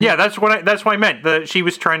Yeah, that's what I meant. She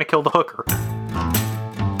was trying to kill the hooker.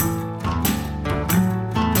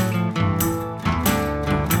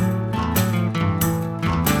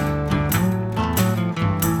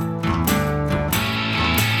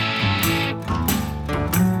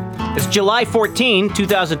 It's July 14,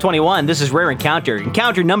 2021. This is Rare Encounter.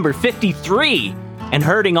 Encounter number 53. And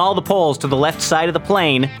herding all the poles to the left side of the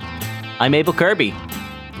plane, I'm Abel Kirby.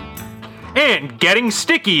 And getting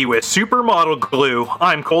sticky with supermodel glue,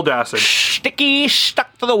 I'm Cold Acid. Sticky,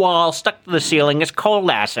 stuck to the wall, stuck to the ceiling, is Cold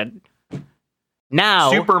Acid.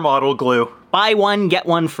 Now, Supermodel glue. Buy one, get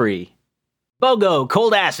one free. BOGO,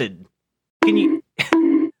 Cold Acid. Can you...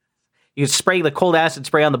 You can spray the Cold Acid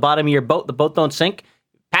spray on the bottom of your boat. The boat don't sink.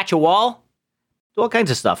 Patch a wall. Do all kinds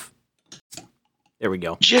of stuff. There we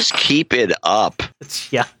go. Just keep it up.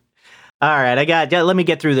 Yeah. All right, let me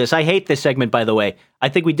get through this. I hate this segment, by the way. I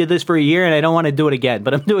think we did this for a year, and I don't want to do it again,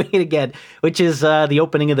 but I'm doing it again, which is the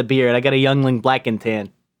opening of the beer, and I got a Youngling Black and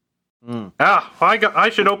Tan. I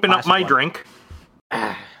should open up my drink.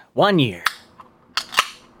 1 year.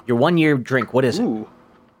 Your 1 year drink, what is it?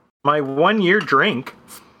 My 1 year drink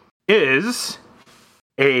is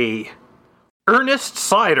a Ernest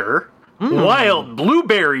Cider Wild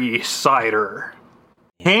Blueberry Cider.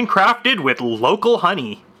 Handcrafted with local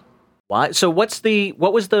honey. Why? So what is it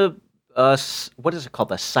called?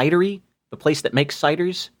 The cidery? The place that makes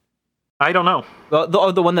ciders? I don't know.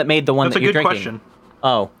 The one that made the one That's that you're drinking. That's a good question.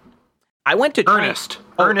 Oh. I went to Ernest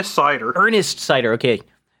Cider. Ernest Cider, okay.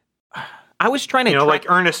 I was trying to like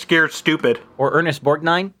Ernest Scared Stupid. Or Ernest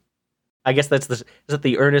Borgnine? I guess is it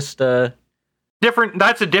the Ernest... Different.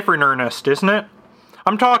 That's a different Ernest, isn't it?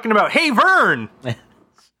 I'm talking about, hey, Vern!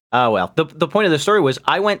 Oh, well. The point of the story was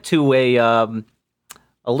I went to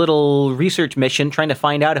a little research mission trying to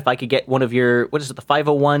find out if I could get one of your, the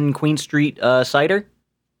 501 Queen Street cider?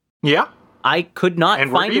 Yeah. I could not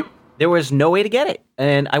find it. There was no way to get it.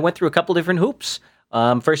 And I went through a couple different hoops.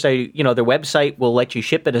 First, their website will let you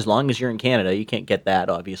ship it as long as you're in Canada. You can't get that,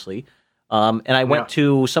 obviously. And I went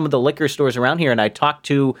to some of the liquor stores around here, and I talked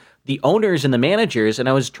to the owners and the managers, and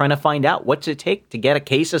I was trying to find out what's it take to get a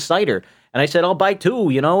case of cider. And I said, I'll buy two,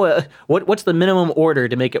 what's the minimum order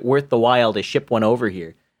to make it worth the while to ship one over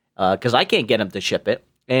here? Because I can't get them to ship it.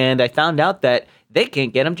 And I found out that they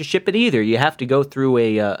can't get them to ship it either. You have to go through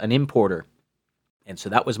an importer. And so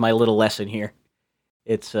that was my little lesson here.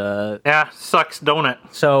 It's sucks, don't it?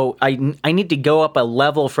 So I need to go up a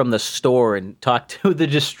level from the store and talk to the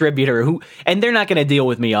distributor and they're not going to deal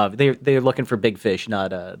with me. They're looking for big fish,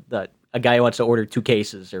 not a guy who wants to order 2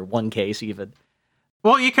 cases or 1 case even.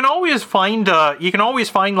 Well, you can always find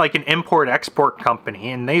like an import-export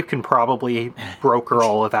company, and they can probably broker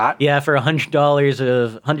all of that. Yeah, for hundreds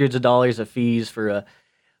of dollars of fees for a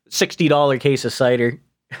 $60 case of cider.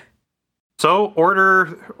 So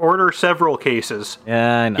order several cases.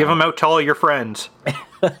 Yeah, I know. Give them out to all your friends.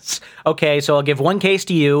 Okay, so I'll give 1 case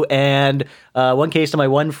to you and 1 case to my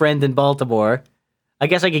one friend in Baltimore. I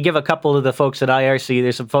guess I could give a couple to the folks at IRC.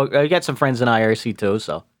 There's some folks. I got some friends in IRC too,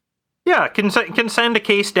 so. Yeah, can send a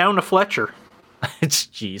case down to Fletcher.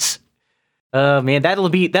 Jeez. Man, that'll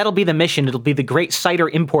be the mission. It'll be the Great Cider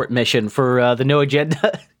Import Mission for the No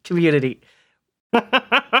Agenda community.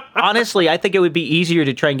 Honestly, I think it would be easier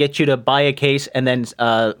to try and get you to buy a case and then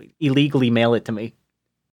illegally mail it to me.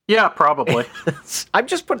 Yeah, probably. I'm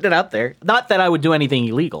just putting it out there. Not that I would do anything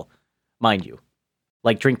illegal, mind you,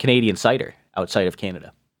 like drink Canadian cider outside of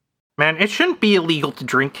Canada. Man, it shouldn't be illegal to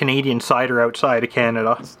drink Canadian cider outside of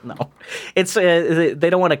Canada. No, it's they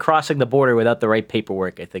don't want to crossing the border without the right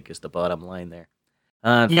paperwork, I think, is the bottom line there.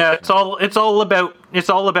 Yeah, it's all about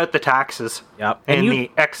the taxes. Yep. and the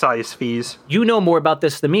excise fees. You know more about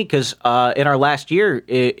this than me because in our last year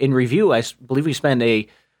in review, I believe we spent a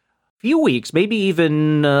few weeks, maybe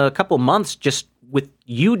even a couple months, just with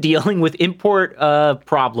you dealing with import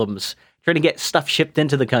problems, trying to get stuff shipped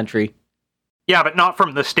into the country. Yeah, but not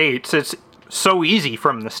from the States. It's so easy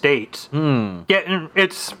from the States.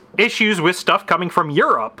 It's issues with stuff coming from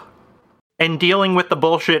Europe. And dealing with the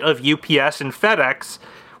bullshit of UPS and FedEx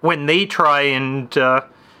when they try and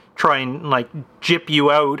like jip you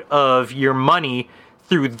out of your money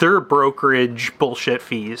through their brokerage bullshit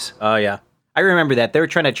fees. Oh yeah, I remember that. They were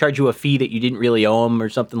trying to charge you a fee that you didn't really owe them or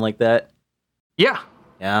something like that. Yeah.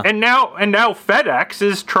 And now FedEx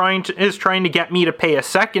is trying to get me to pay a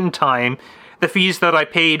second time the fees that I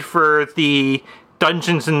paid for the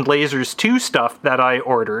Dungeons and Lasers 2 stuff that I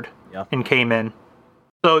ordered and came in.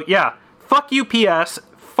 So yeah. Fuck UPS,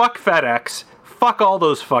 fuck FedEx, fuck all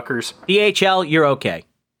those fuckers. DHL, you're okay.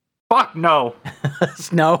 Fuck no.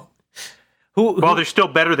 No? Who? Well, they're still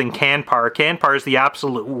better than Canpar. Canpar is the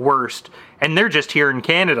absolute worst, And they're just here in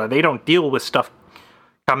Canada. They don't deal with stuff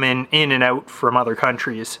coming in and out from other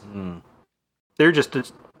countries. They're just a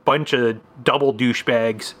bunch of double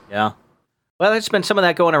douchebags. Yeah. Well, there's been some of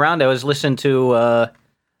that going around. I was listening to,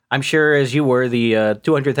 I'm sure as you were, the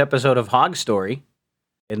 200th episode of Hog Story.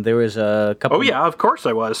 And there was a couple... Oh, yeah, of course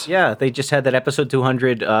I was. Yeah, they just had that episode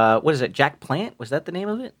 200. What is it, Jack Plant? Was that the name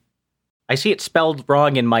of it? I see it spelled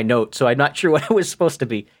wrong in my notes, so I'm not sure what it was supposed to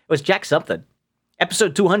be. It was Jack something.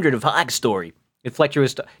 Episode 200 of Hog Story. If Fletcher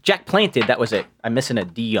was... Jack Planted, that was it. I'm missing a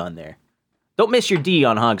D on there. Don't miss your D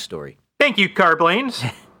on Hog Story. Thank you,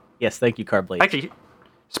 Carblanes. Yes, thank you, Carblanes. Actually,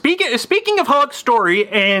 speaking of Hog Story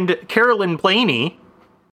and Carolyn Blaney...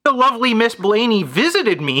 The lovely Miss Blaney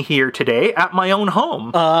visited me here today at my own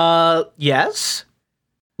home. Yes?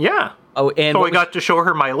 Yeah. Oh, and so I got to show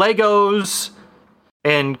her my Legos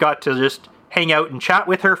and got to just hang out and chat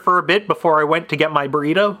with her for a bit before I went to get my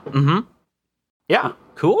burrito. Mm-hmm. Yeah.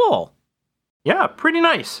 Cool. Yeah, pretty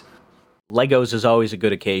nice. Legos is always a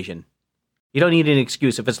good occasion. You don't need an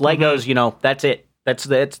excuse. If it's Legos, you know, that's it. That's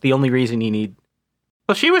the only reason you need.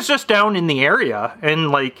 Well, she was just down in the area and,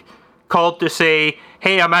 like, called to say,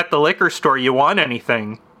 hey, I'm at the liquor store. You want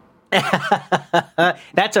anything?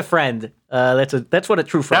 That's a friend. That's what a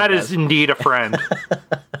true friend That is. Is indeed a friend.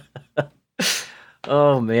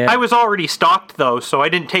 Oh, man. I was already stocked, though, so I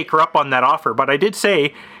didn't take her up on that offer. But I did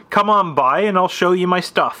say, come on by and I'll show you my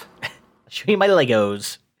stuff. I'll show you my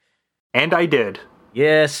Legos. And I did.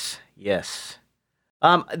 Yes.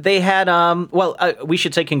 They had, we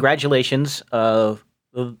should say congratulations, though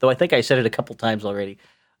I think I said it a couple times already,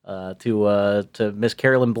 to Miss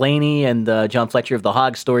Carolyn Blaney and John Fletcher of the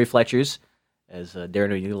Hog Story Fletchers, as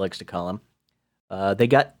Darren O'Neill likes to call them. They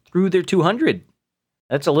got through their 200.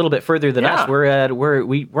 That's a little bit further than us.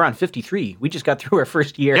 We're on 53. We just got through our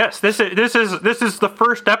first year. Yes, this is the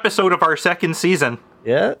first episode of our second season.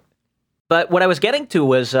 Yeah. But what I was getting to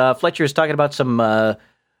was Fletcher was talking about some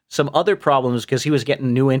other problems because he was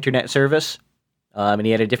getting new internet service, and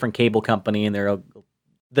he had a different cable company, and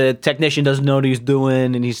the technician doesn't know what he's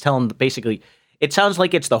doing, and he's telling basically, it sounds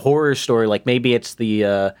like it's the horror story, like maybe it's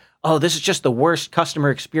the this is just the worst customer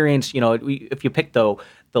experience. You know, if you pick the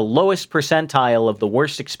lowest percentile of the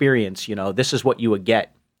worst experience, you know, this is what you would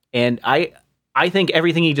get. And I think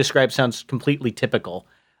everything he described sounds completely typical.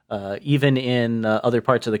 Even in other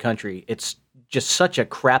parts of the country, it's just such a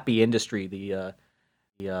crappy industry.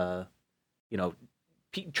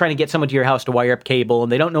 Trying to get someone to your house to wire up cable,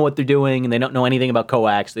 and they don't know what they're doing, and they don't know anything about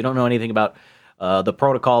coax. They don't know anything about the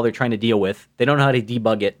protocol they're trying to deal with. They don't know how to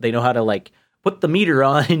debug it. They know how to like put the meter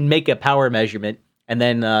on and make a power measurement, and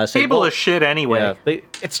then say, cable is shit anyway. Yeah,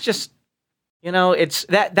 it's just, it's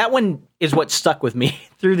that one is what stuck with me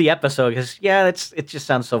through the episode because it just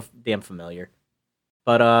sounds so damn familiar.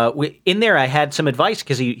 But in there, I had some advice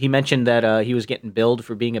because he mentioned that he was getting billed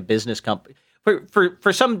for being a business company.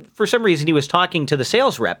 For some reason, he was talking to the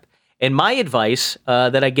sales rep. And my advice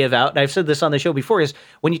that I give out, and I've said this on the show before, is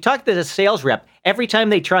when you talk to the sales rep, every time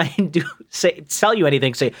they try and sell you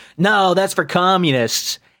anything, say, no, that's for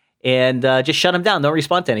communists, and just shut them down. Don't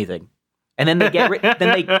respond to anything. And then they get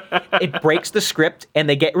it breaks the script, and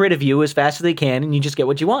they get rid of you as fast as they can, and you just get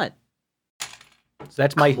what you want. So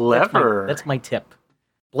that's my clever. That's my tip.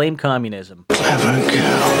 Blame communism. Clever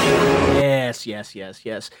girl. Yes.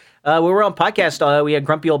 We were on podcast. We had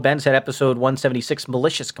Grumpy Old Ben's had episode 176,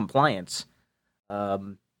 Malicious Compliance.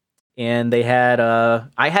 And they had,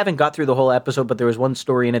 I haven't got through the whole episode, but there was one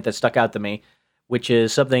story in it that stuck out to me, which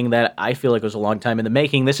is something that I feel like was a long time in the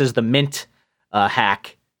making. This is the Mint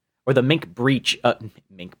hack, or the Mint breach.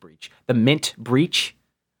 The Mint breach,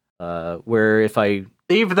 where if I...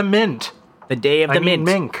 Day of the Mint. The day of the Mint.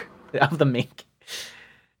 Mink. Of the Mink.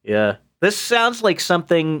 Yeah. This sounds like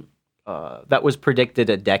something that was predicted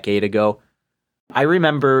a decade ago. I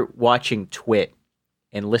remember watching Twit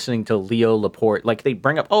and listening to Leo Laporte. Like, they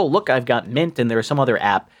bring up, oh, look, I've got Mint, and there's some other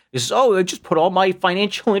app. This is, I just put all my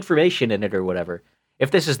financial information in it or whatever. If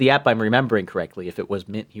this is the app I'm remembering correctly, if it was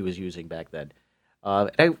Mint he was using back then.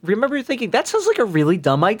 I remember thinking, that sounds like a really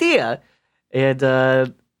dumb idea.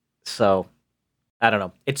 And so... I don't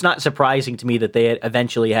know. It's not surprising to me that they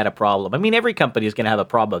eventually had a problem. I mean, every company is going to have a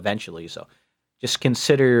problem eventually. So just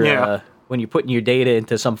consider when you're putting your data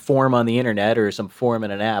into some form on the internet or some form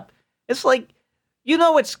in an app, it's like,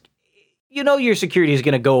 your security is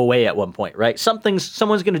going to go away at one point, right? Someone's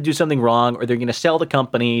going to do something wrong, or they're going to sell the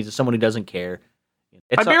company to someone who doesn't care.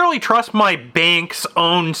 I barely trust my bank's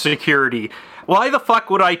own security. Why the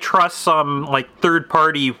fuck would I trust some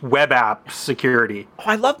third-party web app security? Oh,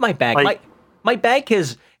 I love my bank. My bank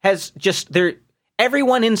has just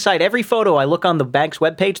everyone inside every photo I look on the bank's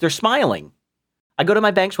webpage, they're smiling. I go to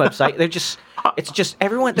my bank's website. It's just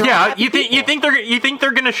everyone. Yeah, you think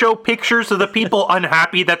they're gonna show pictures of the people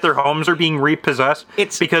unhappy that their homes are being repossessed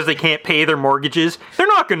because they can't pay their mortgages? They're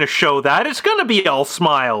not gonna show that. It's gonna be all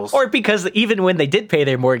smiles. Or because even when they did pay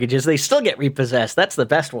their mortgages, they still get repossessed. That's the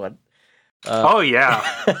best one. Oh yeah.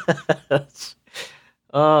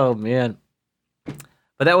 Oh man.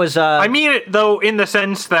 But that was. I mean it though in the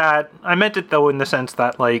sense that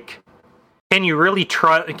like. Can you really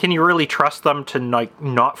trust them to like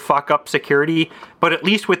not fuck up security? But at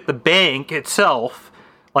least with the bank itself,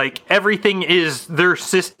 like everything is their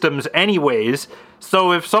systems anyways.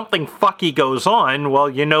 So if something fucky goes on, well,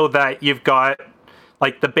 you know that you've got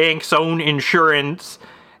like the bank's own insurance,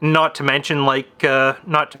 not to mention like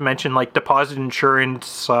deposit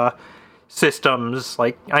insurance systems.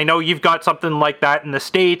 Like I know you've got something like that in the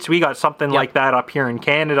States. We got something like that up here in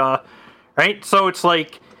Canada, right? So it's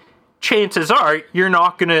like. Chances are you're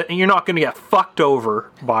not gonna get fucked over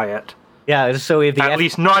by it. Yeah, so if at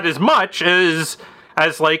least not as much as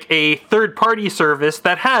like a third-party service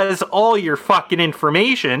that has all your fucking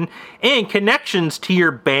information and connections to your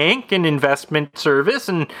bank and investment service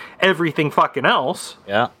and everything fucking else.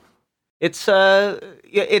 Yeah, it's called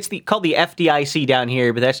the FDIC down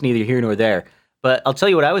here, but that's neither here nor there. But I'll tell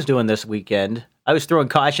you what I was doing this weekend. I was throwing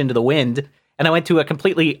caution to the wind. And I went to a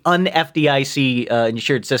completely un-FDIC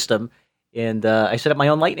insured system, and I set up my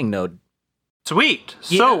own Lightning node. Sweet.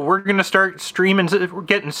 Yeah. So we're going to start streaming, we're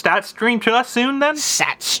getting stats streamed to us soon then?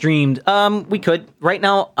 Stats streamed. We could. Right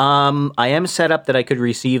now, I am set up that I could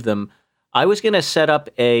receive them. I was going to set up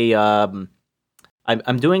I'm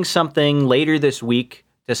doing something later this week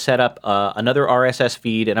to set up another RSS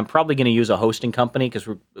feed, and I'm probably going to use a hosting company because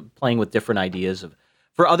we're playing with different ideas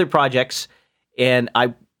for other projects, and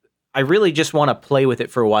I really just want to play with it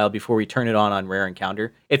for a while before we turn it on Rare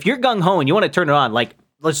Encounter. If you're gung-ho and you want to turn it on, like,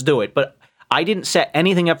 let's do it. But I didn't set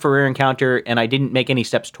anything up for Rare Encounter, and I didn't make any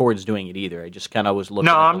steps towards doing it either. I just kind of was looking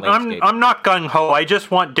at the landscape. I'm not gung-ho. I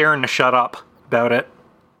just want Darren to shut up about it.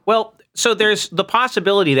 Well, so there's the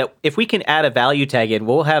possibility that if we can add a value tag in,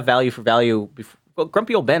 we'll have value for value. Well,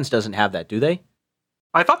 Grumpy Old Ben's doesn't have that, do they?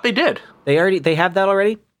 I thought they did. They have that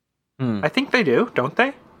already? I think they do, don't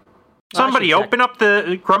they? Somebody open up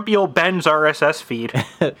the Grumpy Old Ben's RSS feed.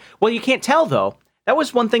 Well, you can't tell, though. That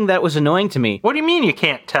was one thing that was annoying to me. What do you mean you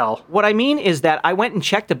can't tell? What I mean is that I went and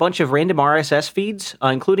checked a bunch of random RSS feeds,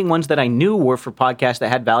 including ones that I knew were for podcasts that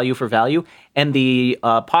had value for value, and the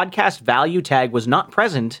podcast value tag was not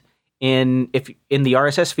present in the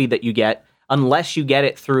RSS feed that you get unless you get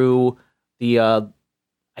it through the...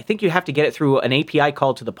 I think you have to get it through an API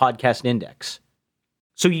call to the podcast index.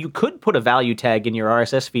 So you could put a value tag in your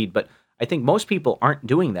RSS feed, but I think most people aren't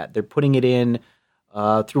doing that. They're putting it in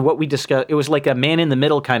through what we discussed. It was like a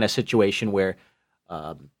man-in-the-middle kind of situation where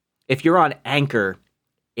if you're on Anchor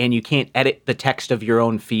and you can't edit the text of your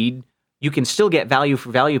own feed, you can still get value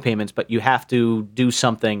for value payments, but you have to do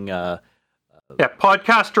something.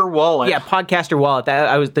 Podcaster Wallet. Yeah, Podcaster Wallet.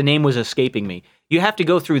 The name was escaping me. You have to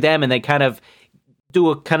go through them, and they kind of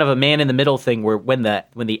do a kind of a man-in-the-middle thing where when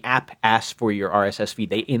the app asks for your RSS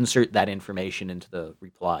feed, they insert that information into the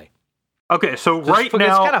reply. Okay, so right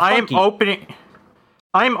now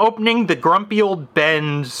I'm opening the Grumpy Old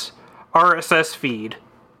Ben's RSS feed,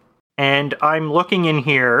 and I'm looking in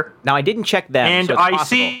here. Now I didn't check them, and so it's I possible.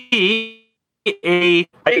 see a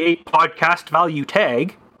podcast value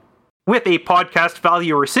tag with a podcast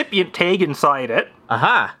value recipient tag inside it.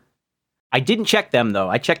 Aha! I didn't check them though.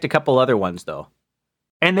 I checked a couple other ones though,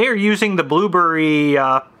 and they're using the Blueberry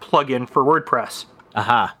plugin for WordPress.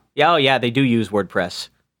 Aha! Yeah, oh yeah, they do use WordPress.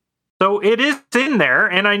 So it is in there,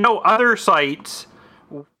 and I know other sites,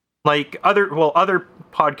 like other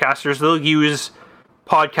podcasters, they'll use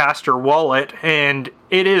Podcaster Wallet, and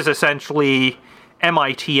it is essentially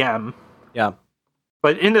MITM. Yeah.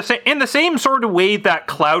 But in the same sort of way that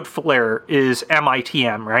Cloudflare is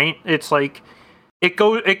MITM, right? It's like it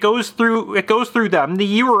goes through them.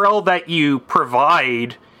 The URL that you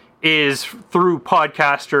provide is through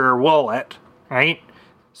Podcaster Wallet, right?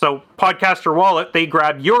 So Podcaster Wallet, they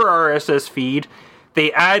grab your RSS feed,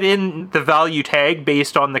 they add in the value tag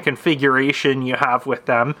based on the configuration you have with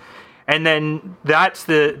them, and then that's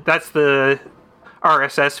the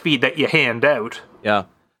RSS feed that you hand out. Yeah.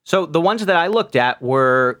 So the ones that I looked at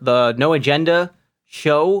were the No Agenda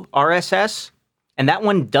show RSS, and that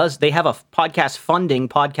one they have a podcast funding,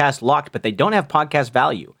 podcast locked, but they don't have podcast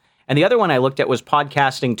value. And the other one I looked at was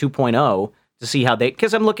Podcasting 2.0 to see how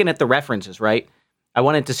because I'm looking at the references, right? I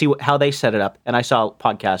wanted to see how they set it up, and I saw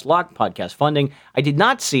podcast lock, podcast funding. I did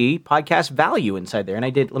not see podcast value inside there, and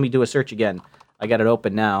I did. Let me do a search again. I got it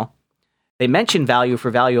open now. they mention value for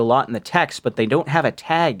value a lot in the text, but they don't have a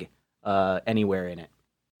tag anywhere in it.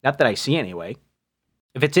 Not that I see anyway.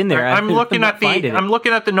 If it's in there, I'm looking at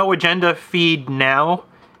the No Agenda feed now,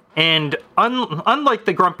 and unlike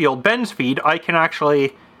the Grumpy Old Ben's feed, I can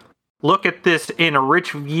actually look at this in a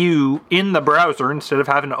rich view in the browser instead of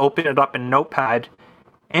having to open it up in Notepad.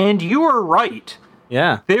 And you are right.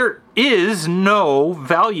 Yeah. There is no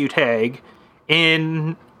value tag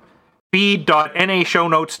in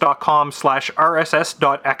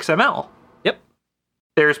feed.nashownotes.com/rss.xml. Yep.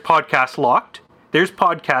 There's podcast locked. There's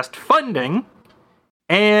podcast funding,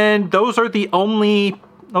 and those are the only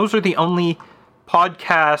podcasting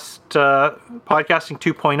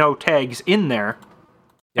 2.0 tags in there.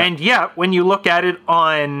 Yep. And yet, when you look at it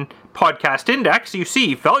on Podcast Index, you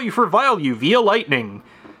see value for value via Lightning,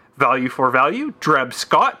 value for value, Dreb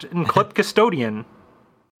Scott, and Clip Custodian,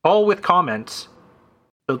 all with comments.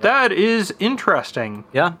 So that is interesting.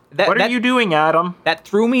 Yeah. What are you doing, Adam? That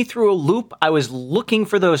threw me through a loop. I was looking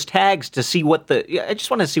for those tags to see I just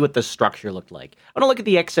want to see what the structure looked like. I want to look at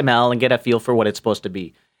the XML and get a feel for what it's supposed to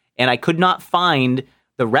be. And I could not find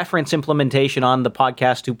the reference implementation on the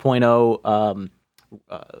Podcast 2.0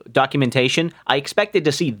 documentation. I expected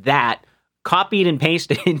to see that copied and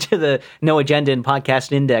pasted into the No Agenda and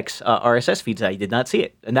Podcast Index RSS feeds. I did not see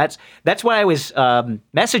it. And that's why I was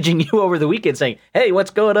messaging you over the weekend saying, hey, what's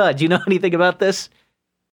going on? Do you know anything about this?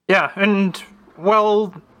 Yeah, and,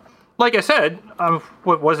 well, like I said,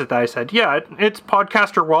 what was it that I said? Yeah, it's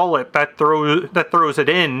Podcaster Wallet that throws it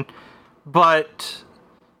in, but,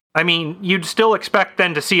 I mean, you'd still expect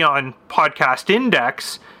then to see on Podcast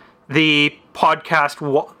Index the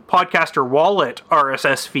Podcaster Wallet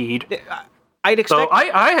RSS feed. I'd expect. So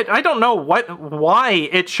I don't know why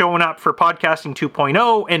it's showing up for Podcasting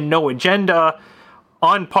 2.0 and No Agenda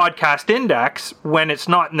on Podcast Index when it's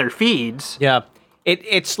not in their feeds. Yeah,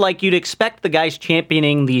 it's like you'd expect the guys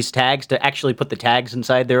championing these tags to actually put the tags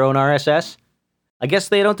inside their own RSS. I guess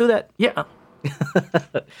they don't do that. Yeah.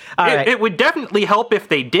 It would definitely help if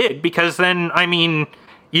they did, because then, I mean,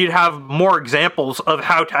 you'd have more examples of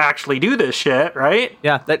how to actually do this shit, right?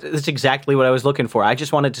 Yeah, that's exactly what I was looking for. I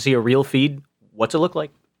just wanted to see a real feed. What's it look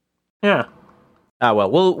like? Yeah. Well,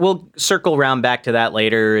 we'll circle around back to that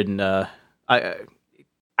later, and I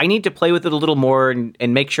need to play with it a little more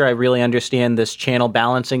and make sure I really understand this channel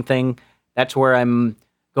balancing thing. That's where I'm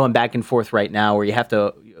going back and forth right now, where you have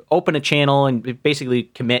to open a channel and basically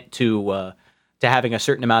commit to having a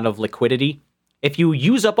certain amount of liquidity. If you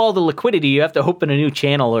use up all the liquidity, you have to open a new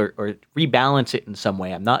channel or rebalance it in some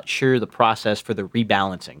way. I'm not sure the process for the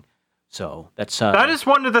rebalancing. So that's that is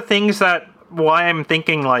one of the things why I'm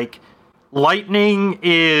thinking like Lightning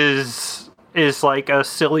is like a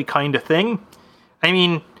silly kind of thing. I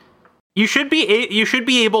mean, you should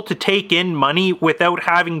be able to take in money without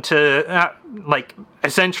having to like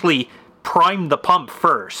essentially prime the pump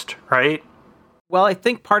first, right? Well, I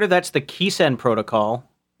think part of that's the KeySend protocol.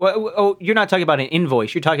 Well, you're not talking about an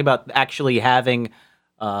invoice. You're talking about actually having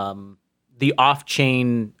the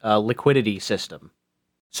off-chain liquidity system.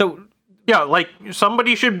 So yeah, like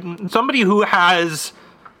somebody who has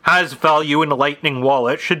value in a Lightning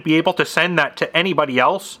wallet should be able to send that to anybody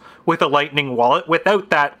else with a Lightning wallet without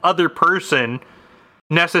that other person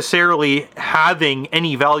necessarily having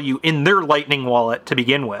any value in their Lightning wallet to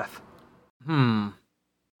begin with. I'm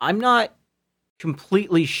not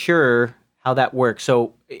completely sure how that works.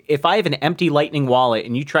 So if I have an empty Lightning wallet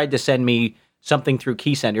and you tried to send me something through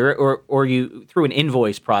KeySend or you through an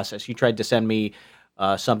invoice process, you tried to send me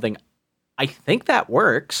something, I think that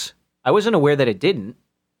works. I wasn't aware that it didn't.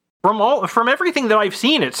 From everything that I've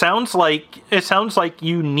seen, it sounds like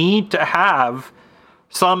you need to have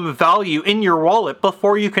some value in your wallet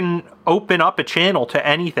before you can open up a channel to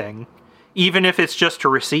anything, even if it's just to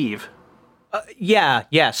receive.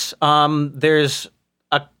 Yes.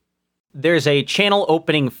 There's a channel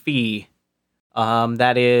opening fee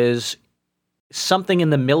that is something in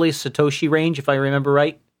the millisatoshi range, if I remember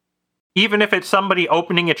right. Even if it's somebody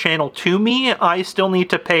opening a channel to me, I still need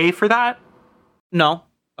to pay for that? No,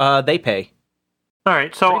 they pay. All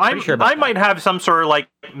right, so I might have some sort of like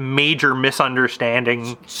major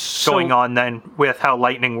misunderstanding going on then with how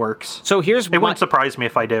Lightning works. So it wouldn't surprise me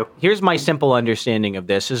if I do. Here's my simple understanding of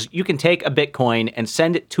this: is you can take a Bitcoin and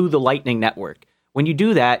send it to the Lightning network. When you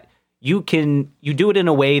do that, you do it in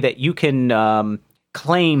a way that you can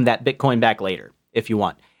claim that Bitcoin back later if you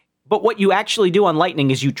want. But what you actually do on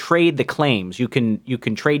Lightning is you trade the claims. You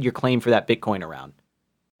can trade your claim for that Bitcoin around,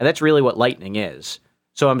 and that's really what Lightning is.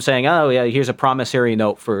 So I'm saying, oh yeah, here's a promissory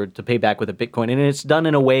note to pay back with a Bitcoin, and it's done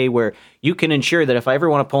in a way where you can ensure that if I ever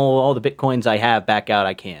want to pull all the Bitcoins I have back out,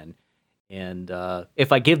 I can. And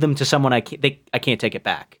if I give them to someone, I can't take it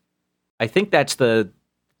back. I think that's the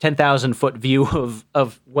 10,000-foot view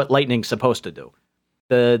of what Lightning's supposed to do.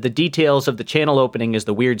 The details of the channel opening is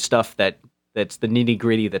the weird stuff that's the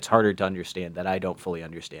nitty-gritty that's harder to understand, that I don't fully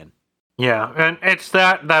understand. Yeah, and it's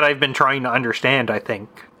that I've been trying to understand, I think.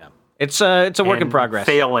 Yeah. It's a work in progress.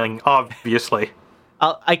 Failing, obviously.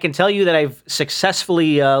 I can tell you that I've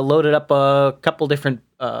successfully loaded up a couple different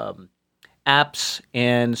apps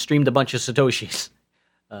and streamed a bunch of Satoshis.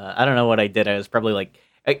 I don't know what I did. I was probably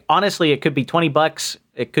honestly, it could be $20.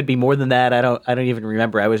 It could be more than that. I don't even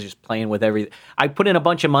remember. I was just playing with everything. I put in a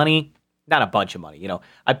bunch of money. Not a bunch of money,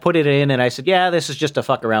 I put it in and I said, yeah, this is just to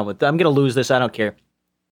fuck around with. I'm going to lose this. I don't care.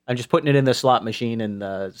 I'm just putting it in the slot machine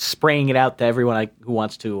and spraying it out to everyone who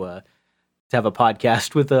wants to have a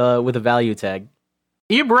podcast with a value tag.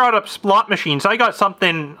 You brought up slot machines. I got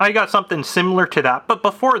something similar to that. But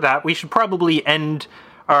before that, we should probably end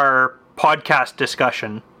our podcast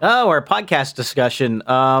discussion. Oh, our podcast discussion.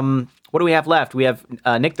 What do we have left? We have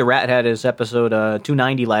Nick the Rat had his episode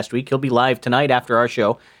 290 last week. He'll be live tonight after our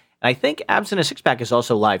show. And I think Abs in a Six Pack is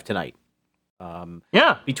also live tonight.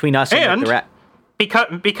 Yeah. Between us and Nick the Rat.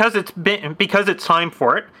 Because it's time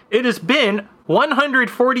for it. It has been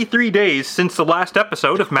 143 days since the last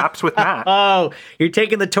episode of Maps with Matt. Oh, you're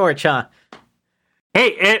taking the torch, huh?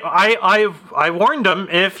 Hey, I warned him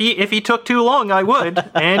if he took too long, I would,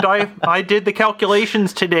 and I did the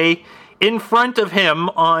calculations today in front of him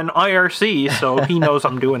on IRC, so he knows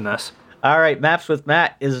I'm doing this. All right, Maps with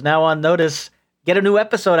Matt is now on notice. Get a new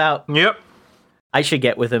episode out. Yep. I should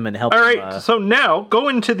get with him and help him. All right, so now go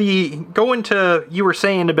into you were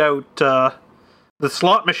saying about the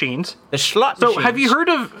slot machines. The slot machines. So have you heard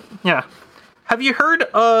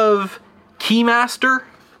of Keymaster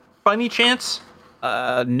by any chance?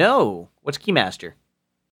 No. What's Keymaster?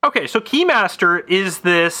 Okay, so Keymaster is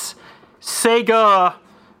this Sega,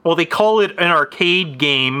 well, they call it an arcade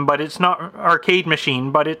game, but it's not an arcade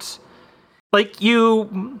machine, but it's like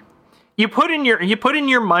you put in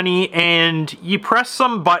your money and you press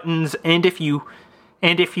some buttons, and if you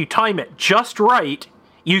time it just right,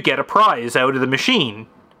 you get a prize out of the machine.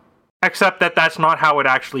 Except that that's not how it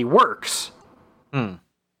actually works.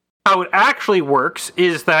 How it actually works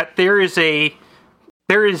is that there is a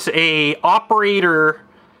operator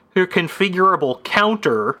who configurable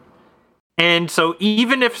counter, and so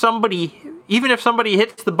even if somebody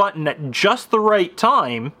hits the button at just the right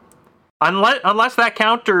time, unless that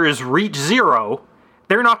counter is reached 0,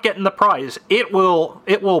 they're not getting the prize. It will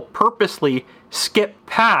purposely skip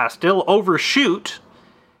past. It'll overshoot,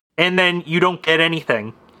 and then you don't get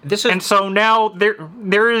anything. And so now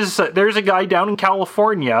there's a guy down in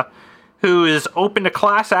California who has opened a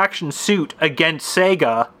class action suit against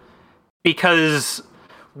Sega because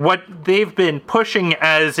what they've been pushing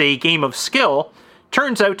as a game of skill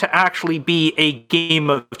turns out to actually be a game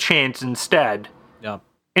of chance instead. Yeah.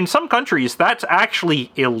 In some countries, that's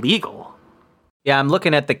actually illegal. Yeah, I'm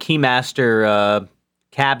looking at the Keymaster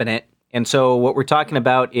cabinet, and so what we're talking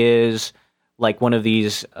about is like one of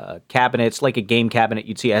these cabinets, like a game cabinet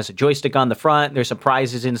you'd see. It has a joystick on the front, there's some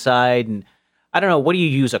prizes inside, and I don't know, what do you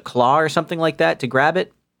use, a claw or something like that to grab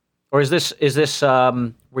it? Or is this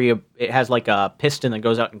where it has like a piston that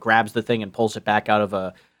goes out and grabs the thing and pulls it back out of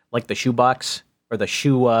the shoebox or the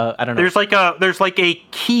shoe? I don't know. There's like a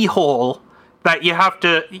keyhole that you have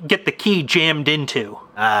to get the key jammed into.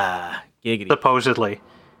 Ah, giggity. Supposedly.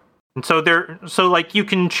 And so you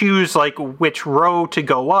can choose like which row to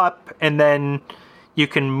go up, and then you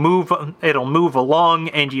can it'll move along,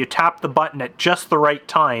 and you tap the button at just the right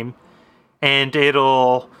time, and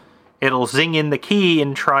it'll zing in the key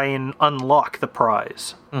and try and unlock the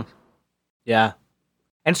prize. Yeah.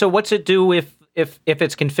 And so what's it do if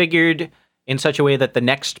it's configured in such a way that the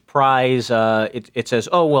next prize, it says,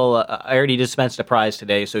 oh, well, I already dispensed a prize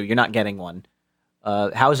today, so you're not getting one.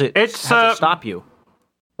 How does it stop you?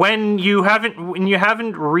 When you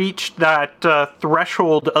haven't reached that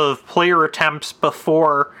threshold of player attempts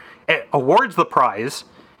before it awards the prize,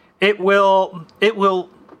 it'll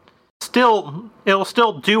still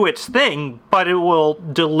do its thing, but it will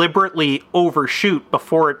deliberately overshoot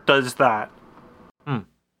before it does that.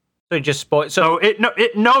 So it just spoils. So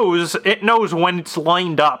it knows when it's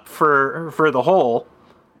lined up for the hole,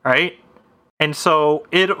 right? And so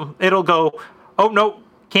it'll go, oh no,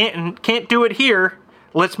 can't do it here.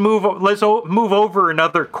 Let's move over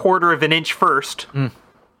another quarter of an inch first. And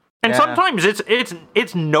sometimes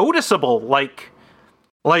it's noticeable, like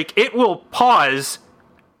it will pause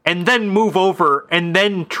and then move over and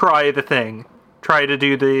then try to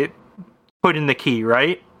do put in the key,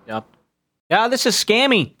 right? Yep. Yeah, this is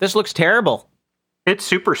scammy. This looks terrible. It's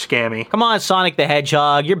super scammy. Come on, Sonic the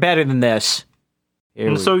Hedgehog, you're better than this.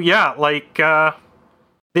 So yeah, like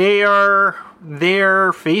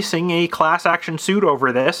they're facing a class action suit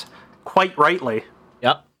over this, quite rightly.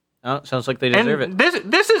 Yep. Oh, sounds like they deserve it.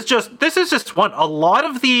 This is just one. A lot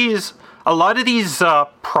of these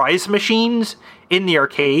prize machines in the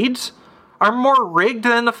arcades are more rigged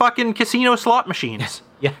than the fucking casino slot machines.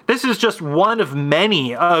 Yeah. This is just one of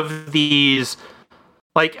many of these.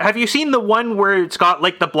 Like, have you seen the one where it's got,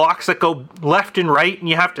 like, the blocks that go left and right, and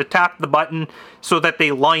you have to tap the button so that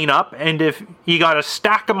they line up, and if you gotta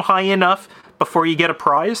stack them high enough before you get a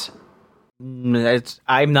prize?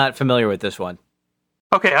 I'm not familiar with this one.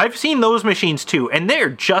 Okay, I've seen those machines, too, and they're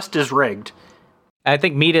just as rigged. I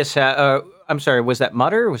think Metis, I'm sorry, was that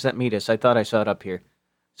Mutter or was that Metis? I thought I saw it up here.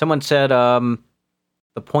 Someone said,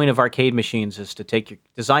 the point of arcade machines is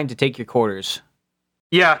designed to take your quarters.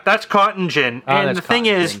 Yeah, that's Cotton Gin. And the thing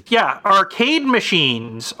is, yeah, arcade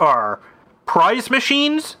machines are prize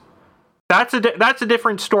machines. That's a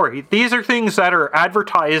different story. These are things that are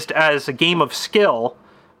advertised as a game of skill,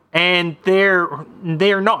 and they're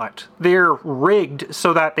not. They're rigged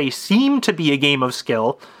so that they seem to be a game of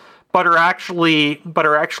skill, but are actually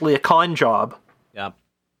a con job. Yeah.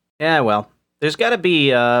 Yeah, well, there's got to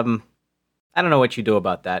be I don't know what you do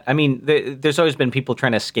about that. I mean, there's always been people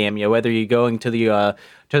trying to scam you, whether you're going to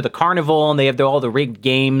the carnival and they have all the rigged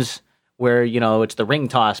games where, you know, it's the ring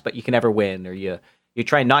toss, but you can never win, or you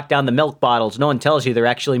try and knock down the milk bottles. No one tells you they're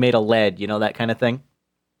actually made of lead, you know, that kind of thing.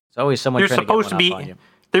 It's always someone trying to get one up on you.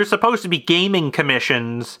 There's supposed to be gaming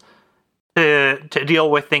commissions to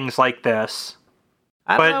deal with things like this.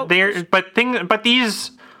 But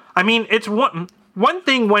these, I mean, it's one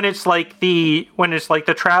thing when it's like the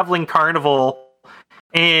traveling carnival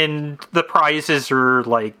and the prizes are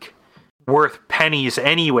like worth pennies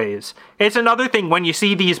anyways. It's another thing when you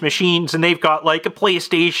see these machines and they've got like a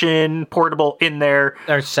PlayStation portable in there,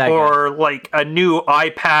 or like a new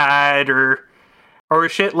iPad or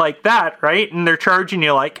shit like that, right? And they're charging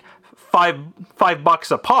you like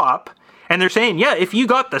 $5 a pop, and they're saying, yeah, if you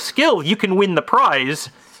got the skill, you can win the prize.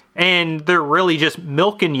 And they're really just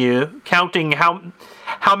milking you, counting how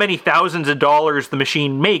many thousands of dollars the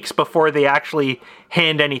machine makes before they actually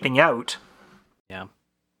hand anything out. Yeah.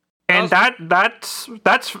 And that's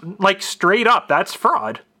like straight up, that's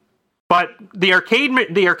fraud. But the arcade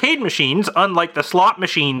machines, unlike the slot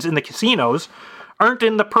machines in the casinos, aren't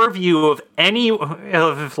in the purview of anyone's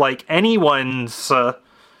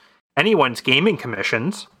gaming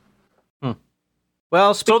commissions.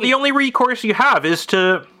 Well, so the only recourse you have is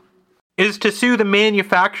to sue the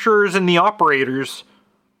manufacturers and the operators.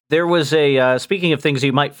 There was speaking of things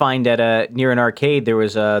you might find at near an arcade, there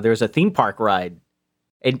was a theme park ride.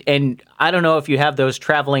 And I don't know if you have those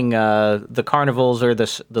traveling the carnivals or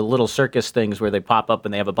the little circus things where they pop up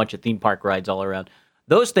and they have a bunch of theme park rides all around.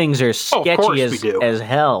 Those things are sketchy as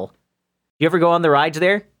hell. You ever go on the rides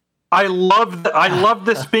there? I love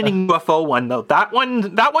the spinning UFO one though. That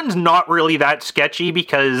one's not really that sketchy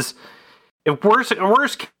because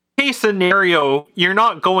worst case scenario, you're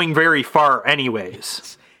not going very far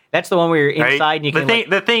anyways. That's the one where you're inside, right? And you can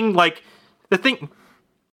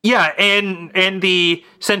yeah, and the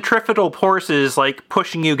centrifugal forces like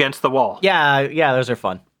pushing you against the wall. Yeah, those are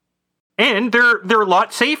fun. And they're a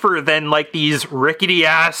lot safer than like these rickety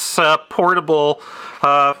ass portable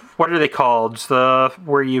what are they called?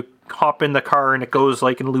 Where you hop in the car and it goes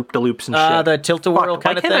like in loop to loops and shit. The tilt-a-whirl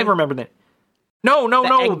kind of thing. I can't remember that. No.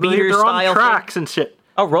 They're on tracks and shit.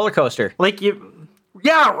 Oh, roller coaster.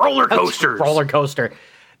 Roller coasters. Roller coaster.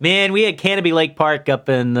 Man, we had Canopy Lake Park up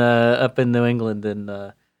in New England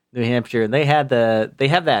and New Hampshire, and they have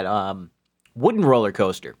that wooden roller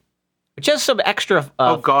coaster, which has some extra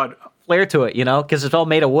flair to it, you know, because it's all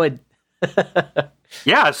made of wood.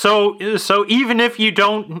 Yeah, so even if you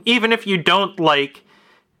don't like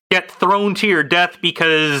get thrown to your death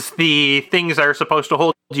because the things that are supposed to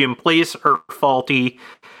hold you in place are faulty,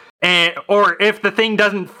 or if the thing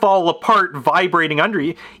doesn't fall apart vibrating under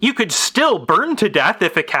you, you could still burn to death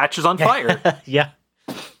if it catches on fire. Yeah.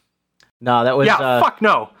 No, that was... fuck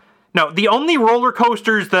no. No, the only roller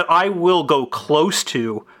coasters that I will go close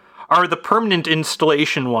to are the permanent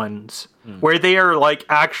installation ones, where they are like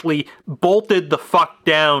actually bolted the fuck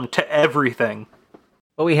down to everything.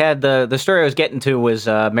 Well, we had the story I was getting to was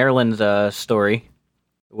Maryland's story.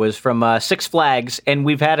 It was from Six Flags, and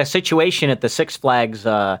we've had a situation at the Six Flags...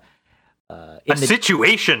 A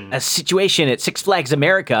situation at Six Flags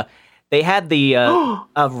America. They had the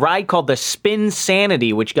a ride called the Spin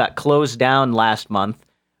Sanity, which got closed down last month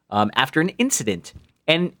after an incident.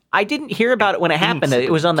 And I didn't hear about it when it happened.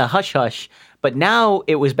 It was on the hush-hush, but now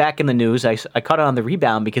it was back in the news. I caught it on the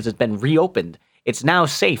rebound because it's been reopened. It's now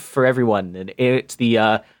safe for everyone. And it's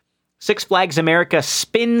the Six Flags America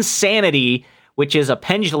Spin Sanity, which is a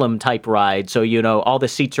pendulum-type ride. So, all the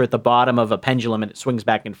seats are at the bottom of a pendulum, and it swings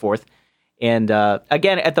back and forth. And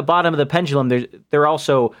again, at the bottom of the pendulum, they're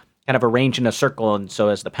also kind of arranged in a circle. And so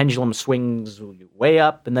as the pendulum swings way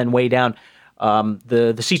up and then way down,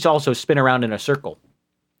 the seats also spin around in a circle.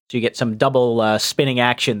 So you get some double spinning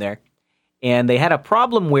action there. And they had a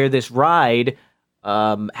problem where this ride,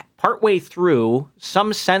 partway through,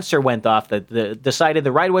 some sensor went off that decided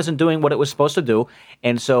the ride wasn't doing what it was supposed to do.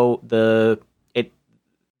 And so the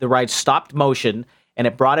ride stopped motion, and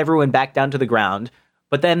it brought everyone back down to the ground.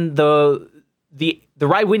 But then the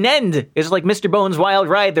ride wouldn't end. It's like Mr. Bones' Wild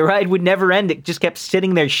Ride. The ride would never end. It just kept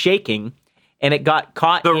sitting there shaking, and it got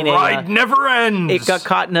caught in The ride never ends! It got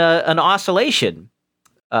caught in an oscillation.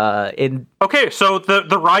 Okay, so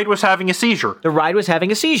the ride was having a seizure. The ride was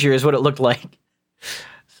having a seizure is what it looked like.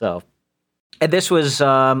 So, and this was,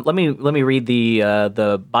 let me read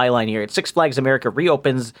the byline here. It's Six Flags America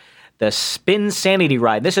reopens the Spin Sanity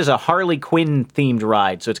ride. This is a Harley Quinn themed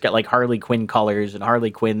ride. So it's got like Harley Quinn colors, and Harley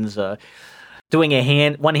Quinn's doing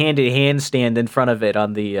a one-handed handstand in front of it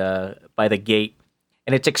on the by the gate.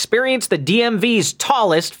 And it's experienced the DMV's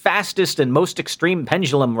tallest, fastest, and most extreme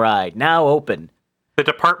pendulum ride, now open. The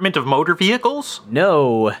Department of Motor Vehicles?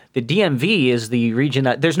 No, the DMV is the region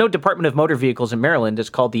there's no Department of Motor Vehicles in Maryland. It's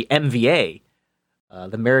called the MVA,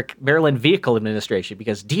 the Maryland Vehicle Administration,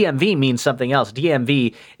 because DMV means something else.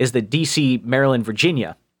 DMV is the DC, Maryland,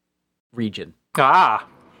 Virginia region. Ah.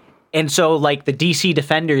 And so, like, the DC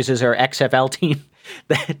Defenders is our XFL team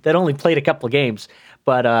that only played a couple of games.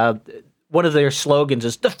 But one of their slogans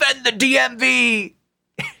is, defend the DMV!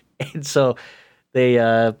 And so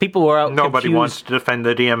people were out Nobody confused. wants to defend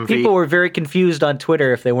the DMV. People were very confused on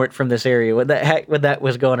Twitter if they weren't from this area. When that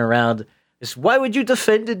was going around, is why would you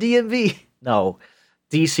defend the DMV? No,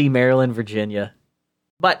 DC, Maryland, Virginia.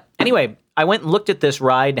 But anyway, I went and looked at this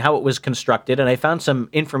ride and how it was constructed, and I found some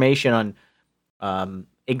information on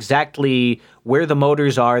exactly where the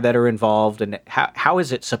motors are that are involved and how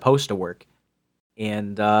is it supposed to work.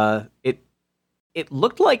 And it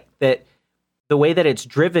looked like that. The way that it's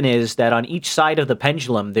driven is that on each side of the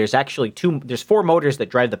pendulum, there's four motors that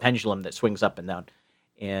drive the pendulum that swings up and down.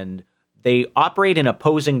 And they operate in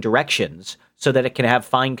opposing directions so that it can have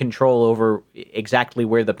fine control over exactly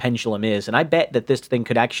where the pendulum is. And I bet that this thing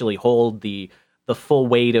could actually hold the full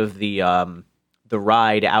weight of the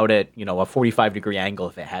ride out at, a 45-degree angle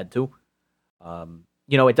if it had to.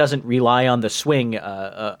 It doesn't rely on the swing,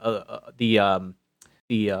 the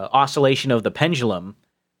oscillation of the pendulum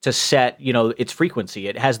to set, its frequency.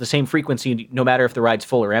 It has the same frequency no matter if the ride's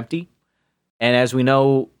full or empty. And as we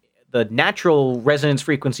know, the natural resonance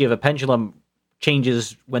frequency of a pendulum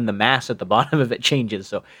changes when the mass at the bottom of it changes.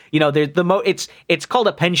 So, it's called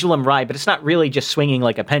a pendulum ride, but it's not really just swinging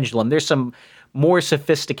like a pendulum. There's some more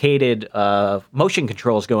sophisticated motion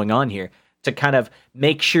controls going on here to kind of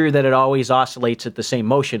make sure that it always oscillates at the same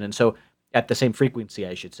motion, and so at the same frequency,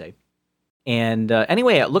 I should say. And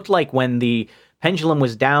anyway, it looked like when the pendulum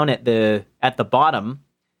was down at the bottom,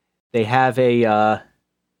 they had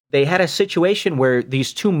a situation where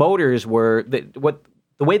these two motors were the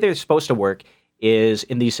way they're supposed to work is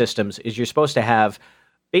in these systems is you're supposed to have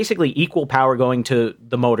basically equal power going to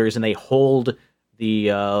the motors, and they hold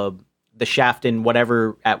the shaft in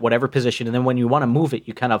whatever position, and then when you want to move it,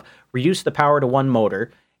 you kind of reduce the power to one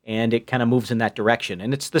motor, and it kind of moves in that direction.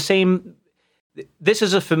 And it's the same. This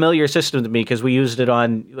is a familiar system to me because we used it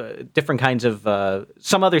on different kinds of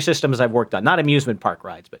some other systems I've worked on, not amusement park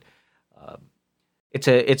rides, but it's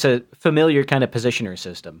a familiar kind of positioner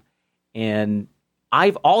system. And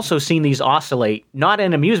I've also seen these oscillate, not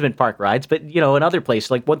in amusement park rides, but in other places.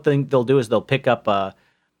 Like one thing they'll do is they'll pick up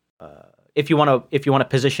if you want to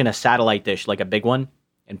position a satellite dish like a big one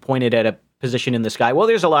and point it at a position in the sky. Well,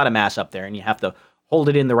 there's a lot of mass up there, and you have to hold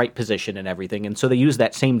it in the right position and everything. And so they use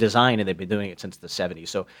that same design, and they've been doing it since the 70s.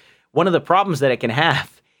 So one of the problems that it can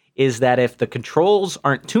have is that if the controls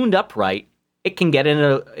aren't tuned up right, it can get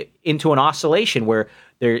into an oscillation where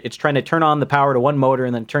it's trying to turn on the power to one motor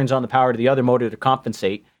and then turns on the power to the other motor to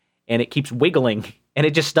compensate, and it keeps wiggling, and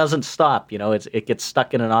it just doesn't stop. It gets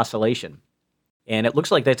stuck in an oscillation. And it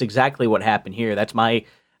looks like that's exactly what happened here. That's my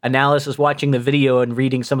analysis watching the video and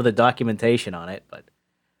reading some of the documentation on it. But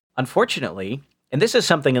unfortunately, and this is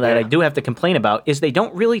something that I do have to complain about, is they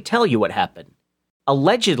don't really tell you what happened.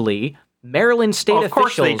 Allegedly, Maryland state officials... Of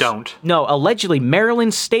course they don't. No, allegedly,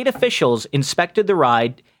 Maryland state officials inspected the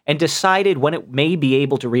ride and decided when it may be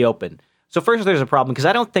able to reopen. So first, there's a problem because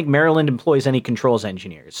I don't think Maryland employs any controls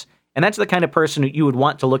engineers. And that's the kind of person you would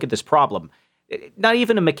want to look at this problem. Not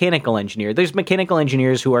even a mechanical engineer. There's mechanical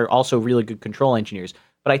engineers who are also really good control engineers.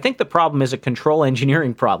 But I think the problem is a control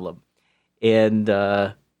engineering problem. And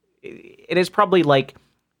it is probably like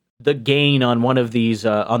the gain on one of these,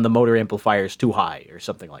 on the motor amplifier is too high or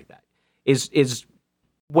something like that. Is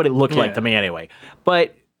what it looked like to me anyway.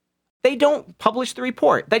 But they don't publish the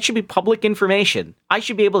report. That should be public information. I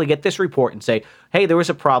should be able to get this report and say, hey, there was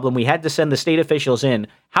a problem. We had to send the state officials in.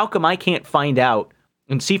 How come I can't find out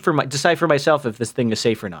and decide for myself if this thing is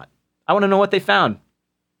safe or not? I want to know what they found.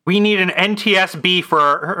 We need an NTSB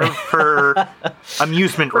for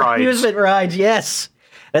amusement rides. Amusement rides, yes.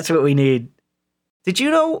 That's what we need. Did you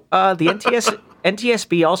know the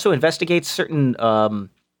NTSB also investigates certain,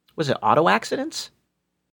 auto accidents?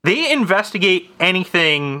 They investigate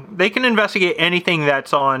anything. They can investigate anything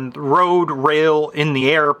that's on road, rail, in the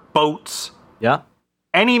air, boats. Yeah.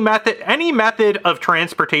 Any method of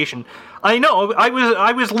transportation. I know.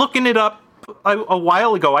 I was looking it up a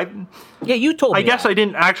while ago. You told me. I guess I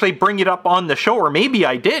didn't actually bring it up on the show, or maybe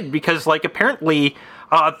I did, because apparently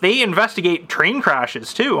they investigate train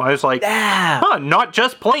crashes too. I was like, not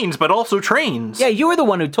just planes, but also trains. Yeah, you were the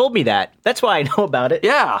one who told me that. That's why I know about it.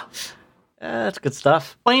 Yeah. That's good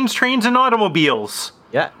stuff. Planes, trains, and automobiles.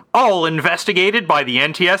 Yeah. All investigated by the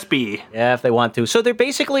NTSB. Yeah, if they want to. So they're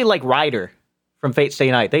basically like Ryder from Fate Stay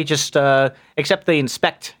Night. They just, except they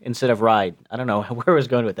inspect instead of ride. I don't know where I was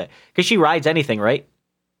going with that. Because she rides anything, right?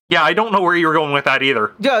 Yeah, I don't know where you were going with that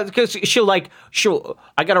either. Yeah, because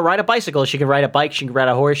I gotta ride a bicycle. She can ride a bike. She can ride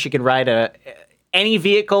a horse. She can ride any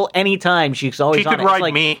vehicle, anytime. She's always on it. She could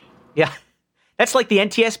ride me. Yeah. That's like the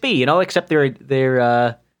NTSB, except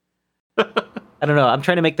they're I don't know. I'm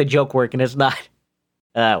trying to make the joke work, and it's not.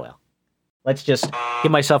 Well. Let's just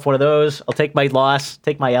give myself one of those. I'll take my loss,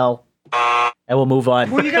 take my L, and we'll move on.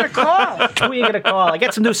 Who are you going to call? Who are you going to call? I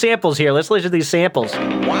got some new samples here. Let's listen to these samples.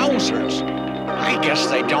 Wowzers. I guess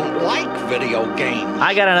they don't like video games.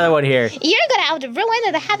 I got another one here. You're going to have to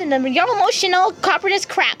ruin the heaven of your emotional corporate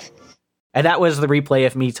crap. And that was the replay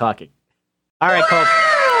of me talking. All right, Colt.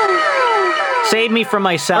 Save me from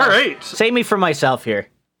myself. All right. Save me from myself here.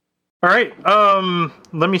 All right.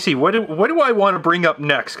 Let me see. What do I want to bring up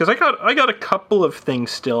next? Because I got a couple of things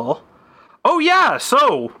still. Oh yeah.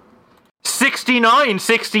 So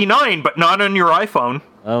 69, but not on your iPhone.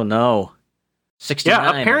 Oh no. 69. Yeah.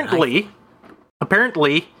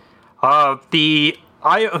 Apparently, the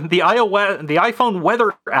iPhone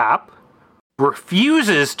weather app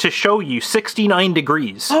refuses to show you 69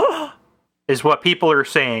 degrees. Is what people are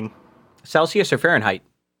saying. Celsius or Fahrenheit?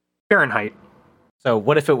 Fahrenheit. So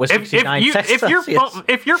what if it was 69 Celsius?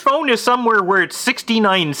 If your phone is somewhere where it's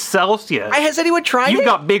 69 Celsius, has anyone tried it? You've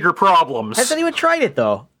got bigger problems. Has anyone tried it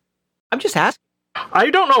though? I'm just asking.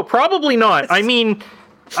 I don't know. Probably not. I mean,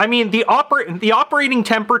 the operating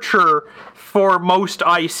temperature for most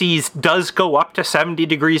ICs does go up to 70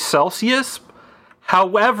 degrees Celsius.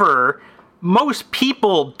 However, most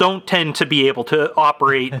people don't tend to be able to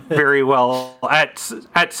operate very well at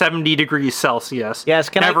 70 degrees Celsius. Yes,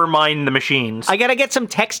 Never mind the machines. I gotta get some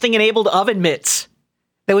texting-enabled oven mitts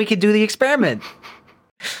that we can do the experiment.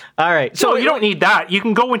 All right. So you don't need that. You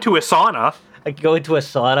can go into a sauna. I can go into a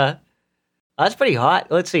sauna. That's pretty hot.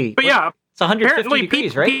 Let's see. But yeah, it's 150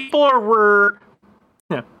 degrees, right?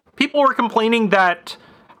 People were complaining that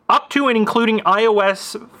up to and including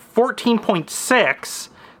iOS 14.6,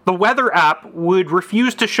 the weather app would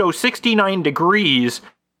refuse to show 69 degrees,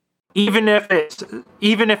 even if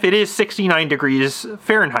it is 69 degrees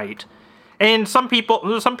Fahrenheit. And some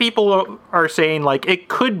people are saying like it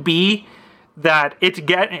could be that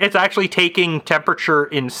it's actually taking temperature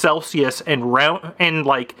in Celsius and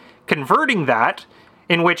like converting that,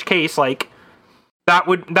 in which case like that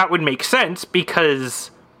would make sense because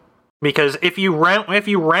if you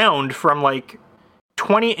round from like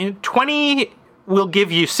 20 will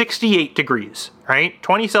give you 68 degrees, right?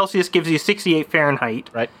 20 Celsius gives you 68 Fahrenheit.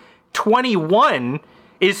 Right. 21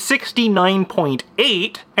 is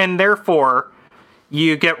 69.8, and therefore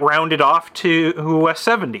you get rounded off to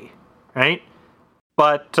 70, right?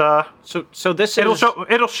 But so this it'll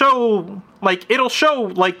show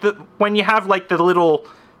when you have like the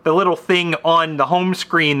little thing on the home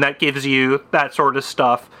screen that gives you that sort of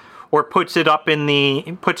stuff, or puts it up in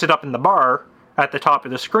the bar at the top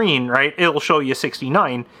of the screen, right? It'll show you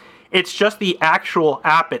 69. It's just the actual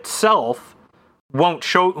app itself won't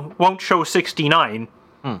show 69.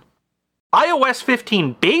 iOS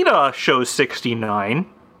 15 beta shows 69,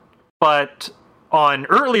 but on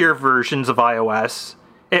earlier versions of iOS,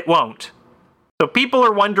 it won't. So people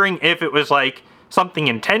are wondering if it was like something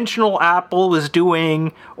intentional Apple is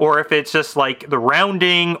doing, or if it's just like the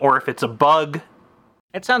rounding, or if it's a bug.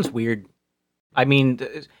 It sounds weird. I mean,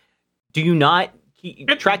 do you not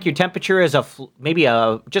track your temperature as maybe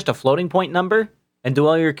just a floating point number and do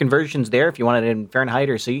all your conversions there if you want it in Fahrenheit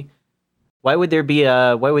or C? Why would there be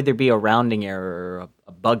a rounding error or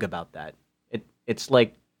a bug about that? It's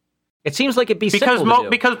like, it seems like it'd be simple to do.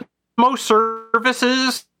 Because most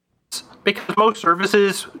services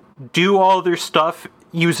do all their stuff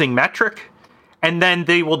using metric, and then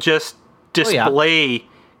they will just display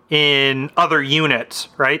in other units,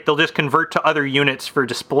 right? They'll just convert to other units for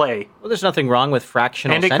display. Well, there's nothing wrong with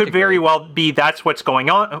fractional centigrade. And it could very well be that's what's going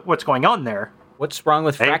on there. What's wrong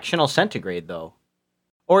with fractional centigrade, though?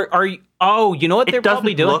 Or are you... Oh, you know what they're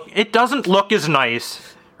probably doing? It doesn't look as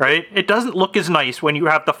nice, right? It doesn't look as nice when you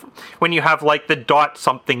have like the dot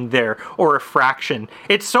something there or a fraction.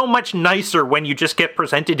 It's so much nicer when you just get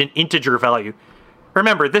presented an integer value.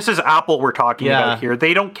 Remember, this is Apple we're talking about here.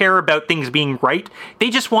 They don't care about things being right. They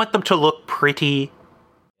just want them to look pretty.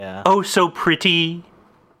 Yeah. Oh, so pretty.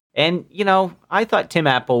 And, you know, I thought Tim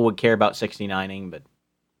Apple would care about 69ing, but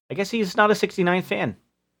I guess he's not a 69 fan.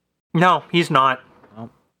 No, he's not.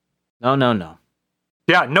 No.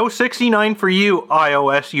 Yeah, no 69 for you,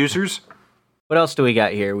 iOS users. What else do we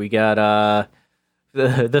got here? We got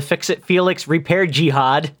the Fix-It Felix Repair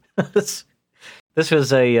Jihad. This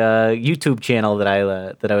was a YouTube channel that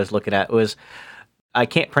I was looking at. It was, I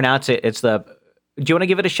can't pronounce it. It's do you want to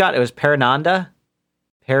give it a shot? It was Parananda.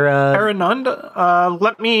 Parananda.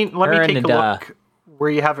 Let me take a look where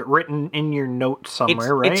you have it written in your notes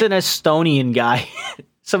somewhere. Right? It's an Estonian guy,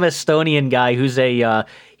 some Estonian guy who's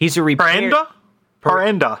he's a repair.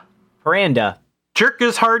 Paranda.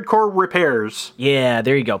 Jerka's Hardcore Repairs. Yeah,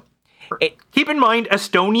 there you go. Keep in mind,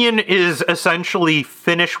 Estonian is essentially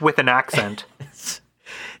Finnish with an accent.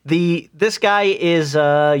 This guy is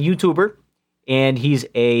a YouTuber, and he's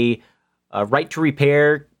a right to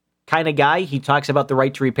repair kind of guy. He talks about the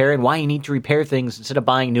right to repair and why you need to repair things instead of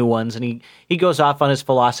buying new ones, and he goes off on his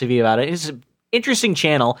philosophy about it. It's an interesting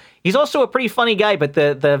channel. He's also a pretty funny guy, but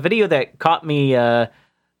the video that caught me caught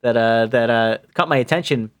my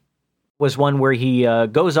attention was one where he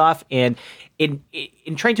goes off and in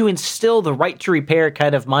trying to instill the right to repair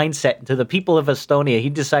kind of mindset into the people of Estonia, he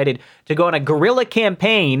decided to go on a guerrilla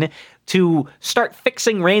campaign to start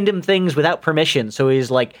fixing random things without permission. So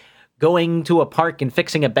he's like going to a park and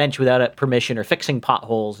fixing a bench without permission, or fixing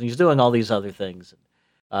potholes. And he's doing all these other things,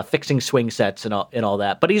 fixing swing sets and all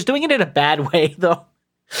that. But he's doing it in a bad way, though.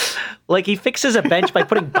 Like, he fixes a bench by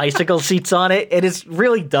putting bicycle seats on it, and it's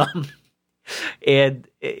really dumb. And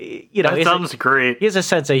you know, that sounds great. He has a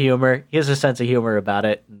sense of humor. He has a sense of humor about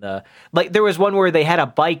it. And, like, there was one where they had a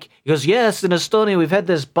bike. He goes, "Yes, in Estonia we've had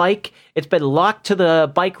this bike. It's been locked to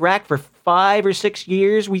the bike rack for 5 or 6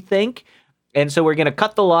 years, we think. And so we're going to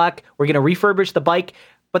cut the lock. We're going to refurbish the bike,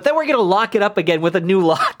 but then we're going to lock it up again with a new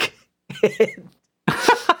lock."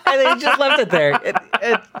 And they just left it there.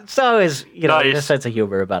 So is, you know, nice. A sense of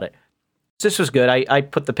humor about it. So this was good. I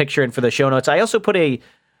put the picture in for the show notes. I also put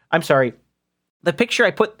the picture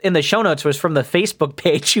I put in the show notes was from the Facebook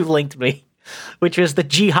page you linked me, which was the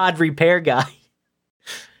Jihad Repair guy.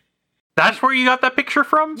 That's where you got that picture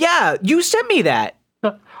from? Yeah, you sent me that.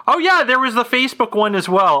 Oh yeah, there was the Facebook one as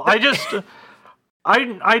well.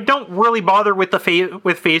 I don't really bother with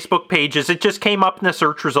with Facebook pages. It just came up in the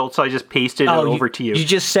search results, so I just pasted it over to you. You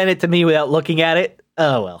just sent it to me without looking at it?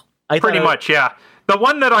 Oh well. Pretty much, yeah. The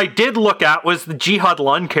one that I did look at was the Jihad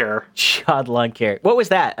Lawn Care. Jihad Lawn Care. What was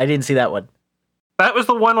that? I didn't see that one. That was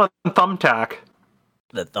the one on Thumbtack.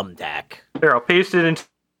 The Thumbtack. There, I'll paste it into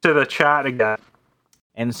the chat again.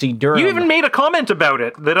 And see, Durham. You even made a comment about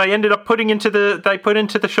it that I ended up putting into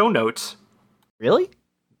the show notes. Really?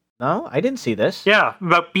 No, I didn't see this. Yeah,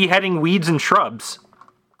 about beheading weeds and shrubs.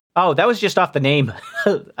 Oh, that was just off the name.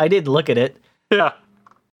 I did look at it. Yeah.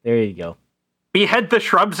 There you go. Behead the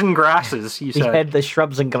shrubs and grasses, you said. Behead the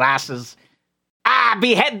shrubs and grasses.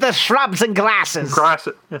 Behead the shrubs and grasses.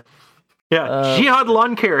 Grasses. Yeah, Jihad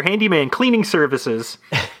Lawn Care, handyman, cleaning services.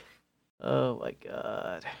 Oh my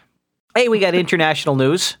god. Hey, we got international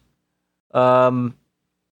news.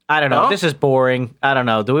 I don't know. Oh? This is boring. I don't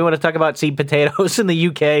know. Do we want to talk about seed potatoes in the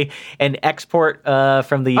UK and export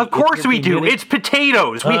from the... Of course we do. It's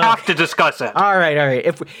potatoes. We have to discuss it. All right.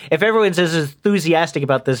 If everyone's as enthusiastic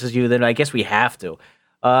about this as you, then I guess we have to.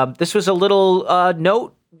 This was a little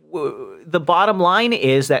note. The bottom line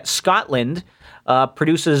is that Scotland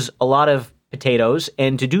produces a lot of potatoes,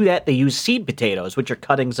 and to do that, they use seed potatoes, which are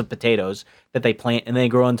cuttings of potatoes that they plant, and they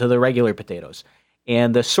grow into the regular potatoes.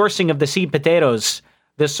 And the sourcing of the seed potatoes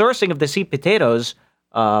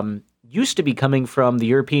used to be coming from the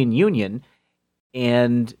European Union,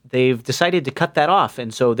 and they've decided to cut that off.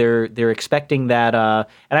 And so they're expecting that. And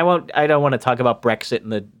I don't want to talk about Brexit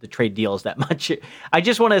and the trade deals that much. I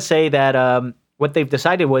just want to say that what they've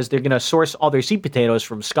decided was they're going to source all their seed potatoes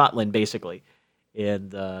from Scotland, basically,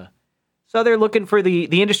 and so they're looking for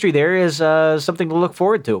the industry there is something to look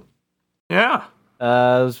forward to. Yeah.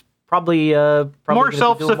 Probably more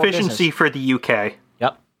self-sufficiency for the UK.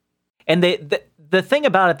 Yep. And the thing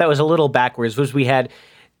about it that was a little backwards was we had,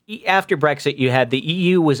 after Brexit, you had the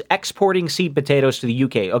EU was exporting seed potatoes to the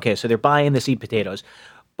UK. Okay, so they're buying the seed potatoes.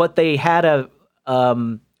 But they had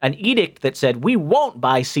an edict that said, we won't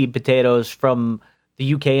buy seed potatoes from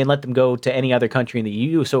the UK and let them go to any other country in the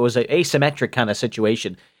EU. So it was an asymmetric kind of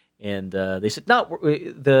situation. And they said, no,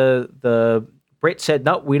 the Brits said,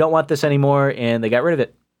 no, we don't want this anymore, and they got rid of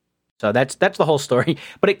it. So that's the whole story.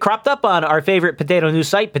 But it cropped up on our favorite potato news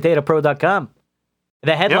site, potatopro.com.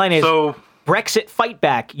 The headline is, Brexit fight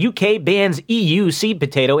back. UK bans EU seed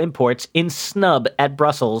potato imports in snub at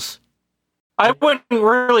Brussels. I wouldn't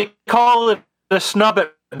really call it a snub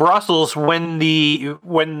at Brussels when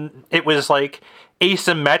it was like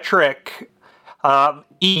asymmetric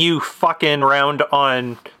EU fucking around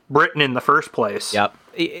on Britain in the first place. Yep,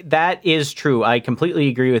 that is true. I completely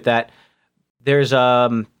agree with that. There's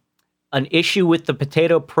an issue with the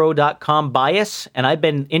potatopro.com bias, and I've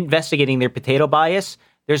been investigating their potato bias.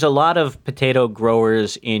 There's a lot of potato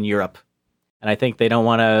growers in Europe, and I think they don't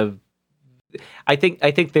want to. I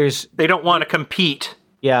think there's they don't want to compete.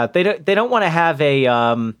 Yeah, they don't want to have a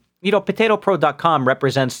potatopro.com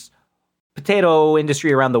represents potato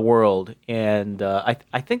industry around the world, and I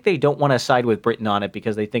think they don't want to side with Britain on it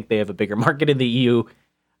because they think they have a bigger market in the EU.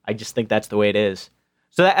 I just think that's the way it is.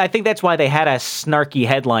 So I think that's why they had a snarky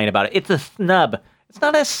headline about it. It's a snub. It's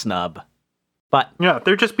not a snub, but yeah,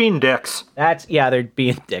 they're just being dicks. They're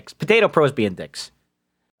being dicks. Potato Pro's being dicks.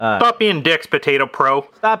 Stop being dicks, Potato Pro.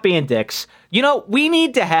 Stop being dicks. We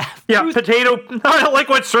need to have... Potato... like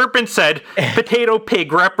what Serpent said. Potato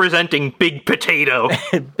Pig representing Big Potato.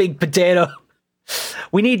 Big Potato.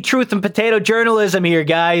 We need truth and potato journalism here,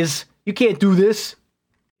 guys. You can't do this.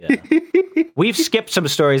 Yeah. We've skipped some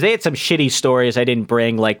stories. They had some shitty stories I didn't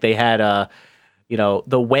bring, like they had,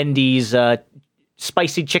 the Wendy's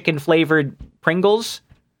spicy chicken flavored Pringles.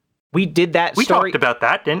 We did that story. We talked about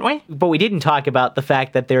that, didn't we? But we didn't talk about the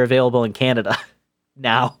fact that they're available in Canada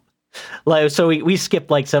now. So we skipped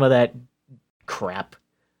some of that crap.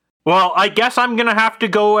 Well, I guess I'm gonna have to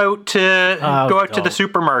go out to to the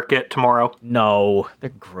supermarket tomorrow. No, they're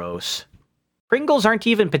gross. Pringles aren't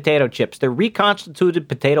even potato chips. They're reconstituted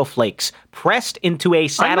potato flakes pressed into a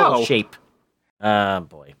saddle shape.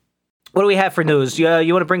 Boy. What do we have for news? You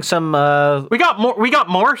want to bring some? We got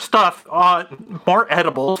more stuff. More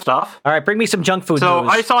edible stuff. All right, bring me some junk food. So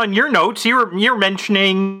news. I saw in your notes you're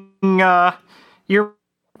mentioning a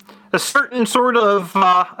certain sort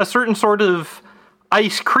of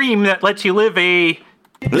ice cream that lets you live a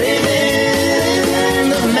living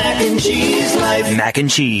the mac and cheese life. Mac and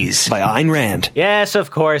Cheese by Ayn Rand. Yes,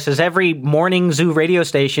 of course. As every morning zoo radio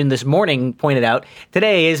station this morning pointed out,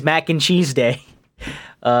 today is Mac and Cheese Day.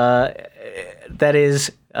 That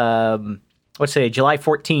is, let's say July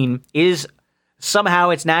 14 is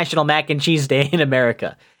somehow it's National Mac and Cheese Day in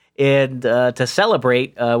America. And to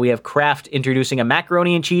celebrate, we have Kraft introducing a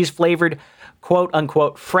macaroni and cheese flavored, quote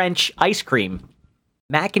unquote, French ice cream.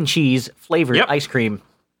 Mac and cheese flavored ice cream.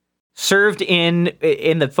 Served in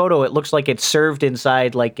the photo, it looks like it's served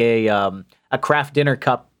inside like a Kraft dinner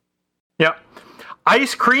cup. Yep.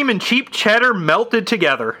 Ice cream and cheap cheddar melted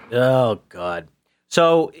together. Oh, God.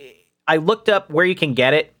 So I looked up where you can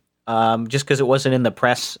get it, just because it wasn't in the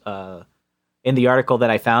press, in the article that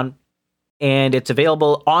I found. And it's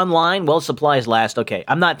available online while supplies last. Okay,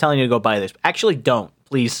 I'm not telling you to go buy this. Actually, don't,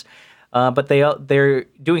 please. But they're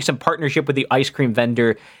doing some partnership with the ice cream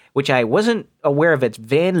vendor, which I wasn't aware of. It's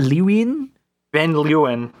Van Leeuwen. Van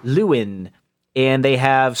Leeuwen. Leeuwen. And they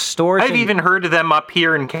have stores. I've even heard of them up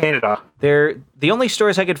here in Canada. The only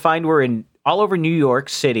stores I could find were all over New York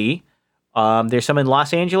City. There's some in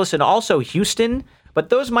Los Angeles and also Houston, but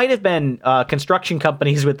those might have been construction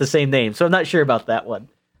companies with the same name, so I'm not sure about that one.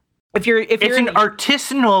 It's an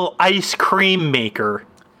artisanal ice cream maker.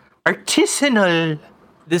 Artisanal.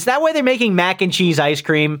 Is that why they're making mac and cheese ice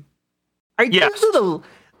cream? Yes. Oh,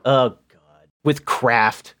 God. With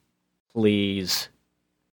Kraft, please.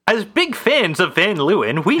 As big fans of Van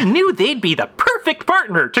Leeuwen, we knew they'd be the perfect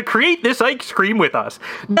partner to create this ice cream with us.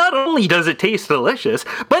 Not only does it taste delicious,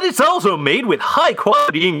 but it's also made with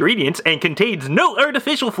high-quality ingredients and contains no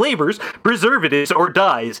artificial flavors, preservatives, or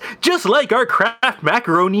dyes, just like our Kraft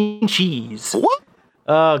macaroni and cheese. What?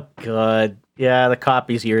 Oh, God. Yeah, the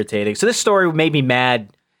copy's irritating. So this story made me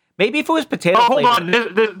mad. Maybe if it was potato hold flavor. on.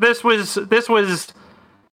 This was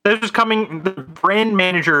coming. The brand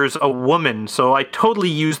manager's a woman, so I totally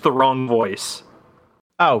used the wrong voice.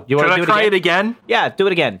 Oh, you want to do it again? Try it again? Yeah, do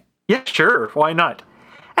it again. Yeah, sure. Why not?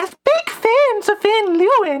 As big fans of Van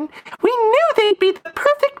Leeuwen, we knew they'd be the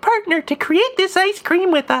perfect partner to create this ice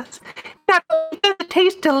cream with us. Not only does it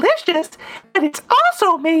taste delicious, but it's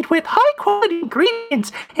also made with high-quality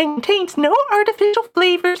ingredients and contains no artificial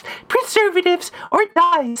flavors, preservatives, or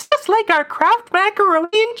dyes, just like our Kraft macaroni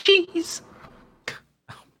and cheese.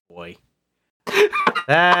 Boy.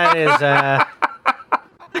 That is,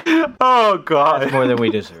 Oh, God. that's more than we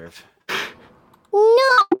deserve. No.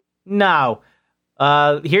 Now,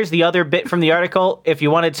 here's the other bit from the article. If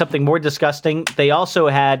you wanted something more disgusting, they also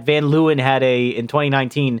had, Van Leeuwen had in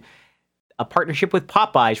 2019, a partnership with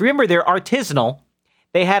Popeyes. Remember, they're artisanal.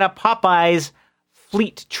 They had a Popeyes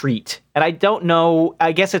Fleet Treat. And I don't know,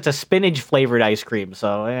 I guess it's a spinach-flavored ice cream,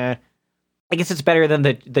 so, I guess it's better than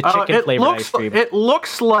the chicken-flavored ice cream. It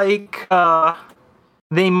looks like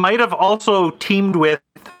they might have also teamed with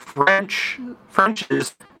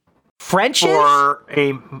French's for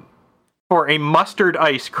a mustard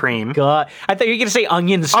ice cream. God, I thought you were going to say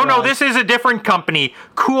onion straws. Oh no, this is a different company.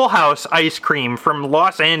 Cool House Ice Cream from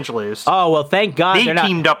Los Angeles. Oh well, thank God they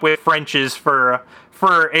teamed up with French's for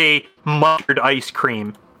a mustard ice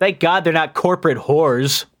cream. Thank God they're not corporate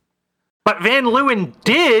whores. But Van Leeuwen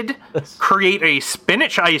did create a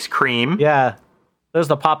spinach ice cream. Yeah, that was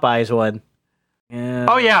the Popeyes one. Yeah.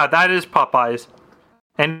 Oh yeah, that is Popeyes.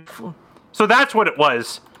 And so that's what it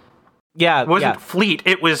was. Yeah, it wasn't Fleet.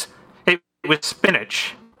 It was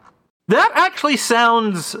spinach. That actually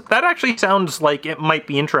sounds like it might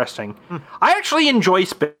be interesting. I actually enjoy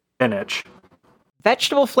spinach.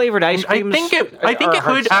 Vegetable flavored ice cream. I think it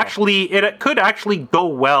could actually go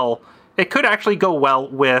well. It could actually go well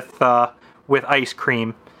with ice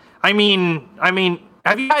cream. I mean,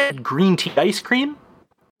 have you had green tea ice cream?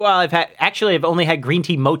 Well, I've only had green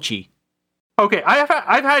tea mochi. Okay,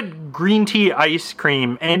 I've had green tea ice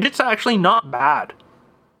cream, and it's actually not bad.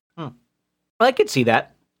 Well, I could see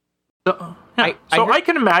that. So, yeah. I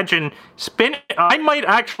can imagine I might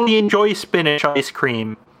actually enjoy spinach ice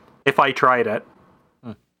cream if I tried it.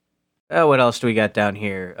 Oh, what else do we got down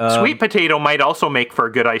here? Sweet potato might also make for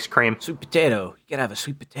a good ice cream. Sweet potato. You gotta have a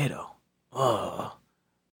sweet potato. Oh.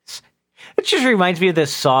 It just reminds me of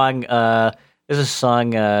this song. There's a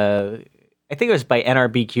song, I think it was by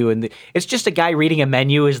NRBQ, and it's just a guy reading a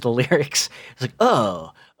menu as the lyrics. It's like,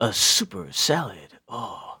 oh, a super salad.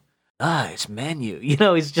 Oh, nice menu. You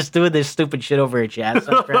know, he's just doing this stupid shit over a jazz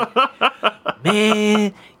soundtrack.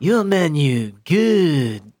 Man, your menu,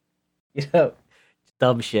 good. You know,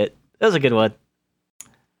 dumb shit. That was a good one.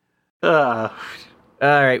 All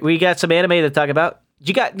right, we got some anime to talk about.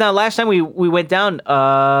 Now, last time we went down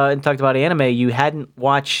and talked about anime, you hadn't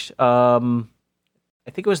watched, I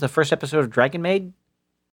think it was the first episode of Dragon Maid?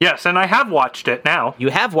 Yes, and I have watched it now. You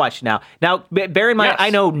have watched now. Now, bear in mind, yes. I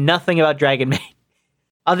know nothing about Dragon Maid,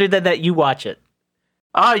 other than that you watch it.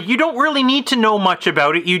 You don't really need to know much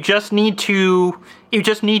about it. You just need to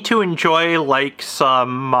enjoy, like,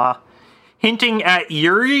 some hinting at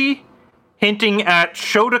Yuri, hinting at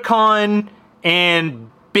Shotokan, and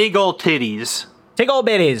big ol' titties. Big ol'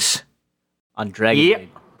 bitties on Dragon Maid.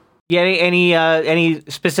 Yeah, any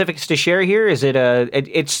specifics to share here? Is it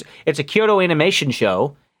it's a Kyoto Animation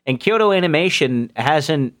show, and Kyoto Animation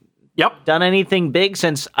hasn't done anything big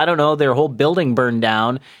since, I don't know, their whole building burned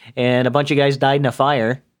down and a bunch of guys died in a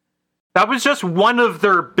fire. That was just one of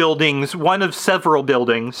their buildings, one of several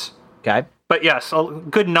buildings. Okay. But yes, a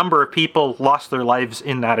good number of people lost their lives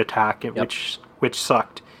in that attack, which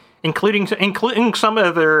sucked, including some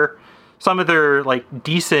of their like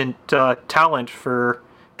decent talent for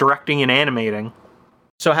directing and animating.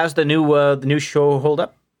 So how's the new show hold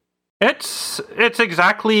up? It's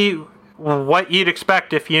exactly what you'd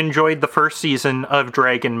expect if you enjoyed the first season of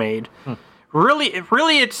Dragon Maid. Really,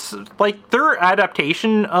 it's like their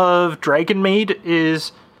adaptation of Dragon Maid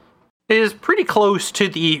is pretty close to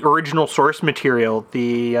the original source material,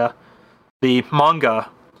 the manga.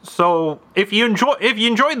 So if you enjoyed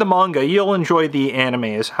the manga, you'll enjoy the anime,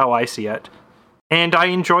 is how I see it. And I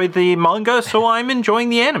enjoyed the manga, so I'm enjoying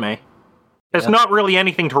the anime. It's not really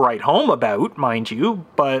anything to write home about, mind you,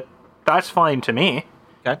 but that's fine to me.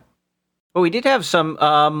 Okay. Well, we did have some.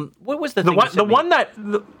 What was the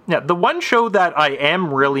one show that I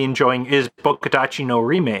am really enjoying is Bokutachi no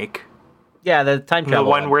Remake. Yeah, the time travel. The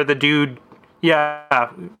one where the dude, he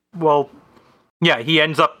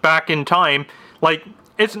ends up back in time. Like,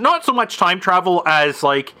 it's not so much time travel as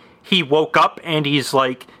like he woke up and he's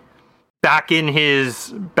like back in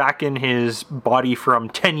his body from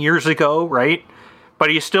 10 years ago, right? But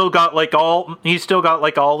he's still got like all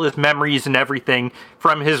his memories and everything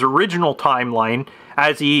from his original timeline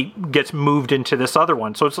as he gets moved into this other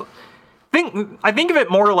one. So I think of it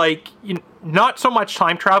more like not so much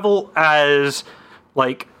time travel as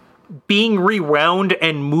like being rewound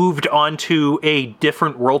and moved onto a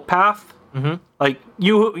different world path. Mm-hmm. Like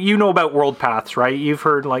you know about world paths, right? You've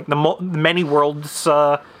heard like the many worlds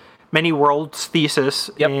thesis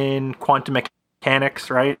in quantum mechanics,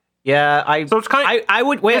 right? Yeah, so it's kind of I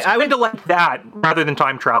would like that rather than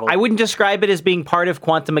time travel. I wouldn't describe it as being part of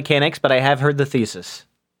quantum mechanics, but I have heard the thesis.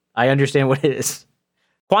 I understand what it is.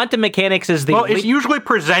 Quantum mechanics is the it's usually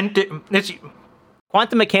presented.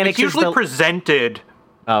 Quantum mechanics is usually is presented.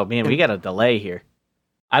 Oh man, we got a delay here.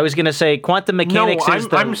 I was gonna say quantum mechanics is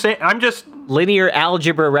I'm just linear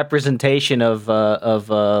algebra representation of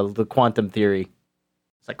the quantum theory.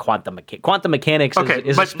 It's like quantum mechanics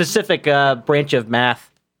is a specific branch of math.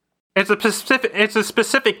 It's a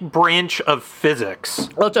specific branch of physics.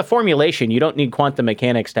 Well, it's a formulation. You don't need quantum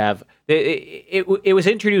mechanics to have it. It was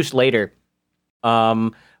introduced later.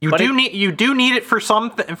 You do need it for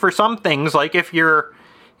some things, like if you're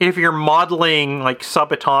modeling like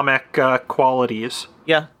subatomic qualities.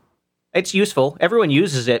 Yeah, it's useful. Everyone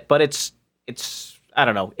uses it, but it's I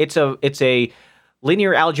don't know. It's a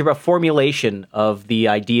linear algebra formulation of the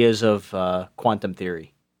ideas of quantum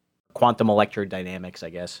theory, quantum electrodynamics, I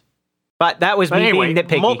guess. But that was me being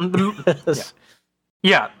nitpicky.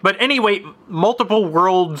 Yeah, but anyway, multiple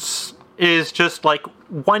worlds is just like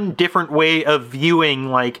one different way of viewing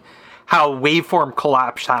like how waveform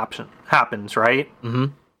collapse happens, right?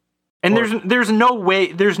 Mm-hmm. And there's no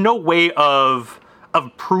way of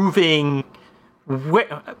proving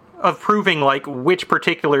like which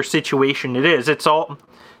particular situation it is. It's all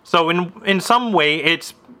so in some way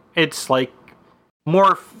it's like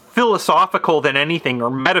more philosophical than anything, or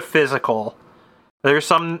metaphysical. There's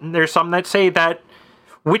some that say that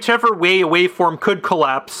whichever way a waveform could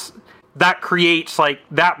collapse, that creates like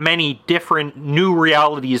that many different new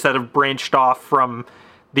realities that have branched off from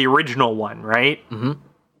the original one, right? Mm-hmm.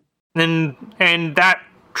 And that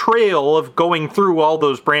trail of going through all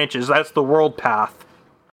those branches, that's the world path.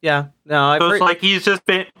 Yeah. No, so it's like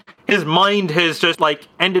his mind has just like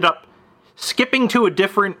ended up skipping to a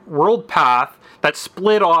different world path that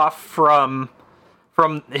split off from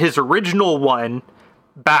his original one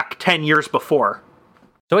back 10 years before.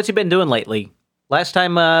 So what's he been doing lately? Last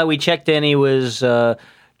time we checked in, he was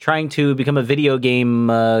trying to become a video game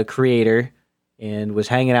creator and was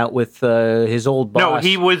hanging out with his old boss. No,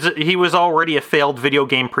 he was already a failed video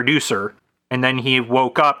game producer, and then he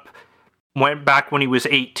woke up, went back when he was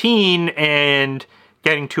 18, and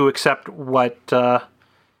getting to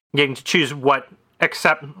choose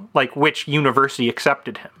which university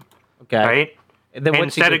accepted him. Okay. Right? And then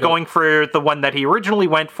instead of going for the one that he originally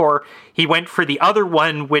went for, he went for the other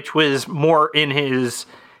one, which was more in his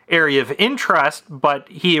area of interest, but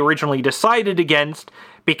he originally decided against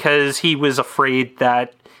because he was afraid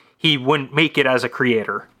that he wouldn't make it as a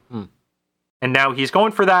creator. And now he's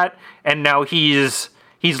going for that, and now he's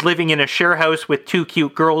living in a share house with two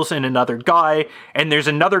cute girls and another guy, and there's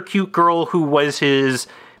another cute girl who was his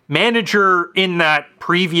manager in that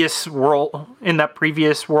previous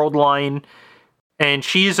world line, and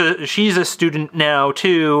she's a student now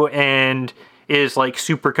too, and is like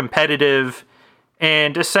super competitive,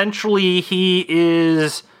 and essentially he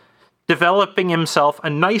is developing himself a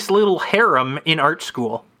nice little harem in art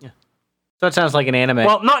school. Yeah. So it sounds like an anime.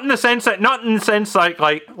 Well, not in the sense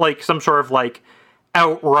like some sort of like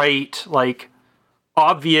outright like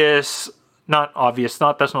that's not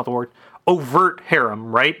the word. Overt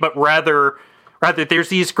harem, right? But rather there's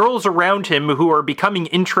these girls around him who are becoming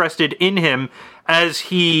interested in him as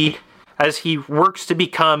he works to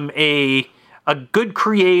become a good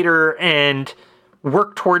creator and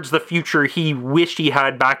work towards the future he wished he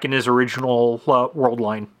had back in his original world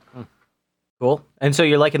line. Cool. And so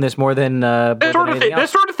you're liking this more than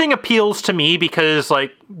this sort of thing appeals to me because,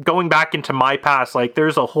 like, going back into my past, like,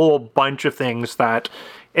 there's a whole bunch of things that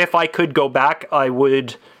if I could go back, I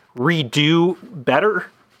would redo better.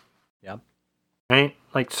 Yeah. Right?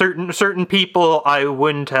 Like certain people I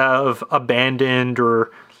wouldn't have abandoned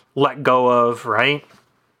or let go of, right?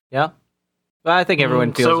 Yeah. Well, I think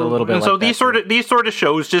everyone feels a little bit like so that. These sort of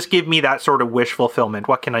shows just give me that sort of wish fulfillment.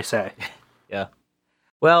 What can I say? Yeah.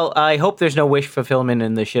 Well, I hope there's no wish fulfillment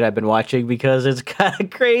in the shit I've been watching because it's kind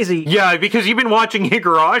of crazy. Yeah, because you've been watching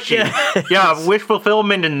Higurashi. Yeah, wish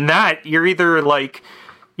fulfillment in that, you're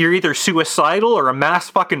either suicidal or a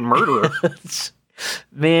mass fucking murderer.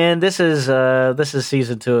 Man, this is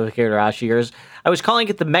season 2 of Higurashi. I was calling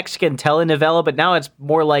it the Mexican telenovela, but now it's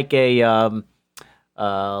more like a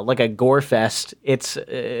gore fest. It's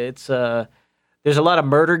there's a lot of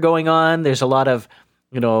murder going on. There's a lot of,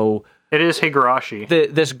 It is Higurashi.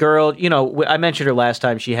 This girl, I mentioned her last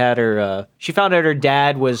time. She had her. She found out her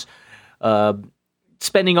dad was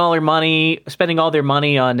spending all their money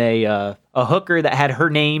on a hooker that had her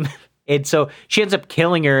name, and so she ends up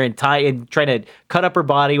killing her and trying to cut up her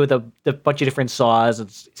body with a bunch of different saws and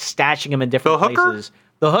stashing them in different places.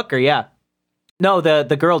 The hooker, yeah. No,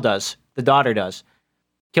 the girl does. The daughter does.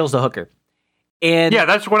 Kills the hooker. And yeah,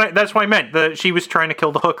 that's what I meant. She was trying to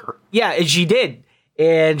kill the hooker. Yeah, and she did.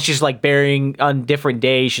 And she's like burying on different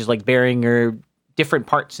days. She's like burying her different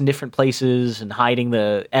parts in different places and hiding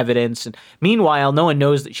the evidence. And meanwhile, no one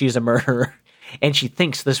knows that she's a murderer. And she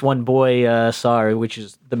thinks this one boy saw her, which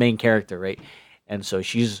is the main character, right? And so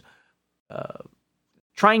she's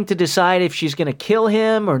trying to decide if she's going to kill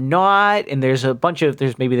him or not. And there's a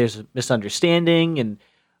misunderstanding, and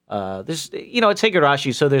there's it's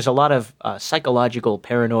Higurashi, so there's a lot of psychological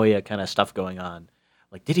paranoia kind of stuff going on.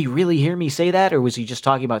 Like, did he really hear me say that, or was he just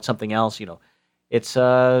talking about something else? It's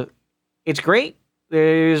great.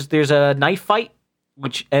 There's a knife fight,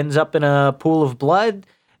 which ends up in a pool of blood.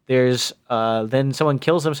 There's then someone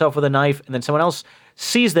kills himself with a knife, and then someone else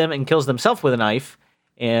sees them and kills themselves with a knife.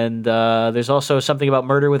 And there's also something about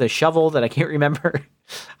murder with a shovel that I can't remember.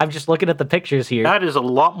 I'm just looking at the pictures here. That is a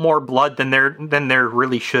lot more blood than there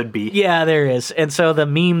really should be. Yeah, there is. And so the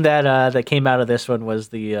meme that came out of this one was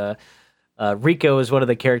the Rico is one of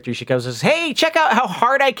the characters. She comes and says, "Hey, check out how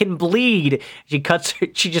hard I can bleed." She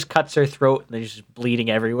just cuts her throat, and there's just bleeding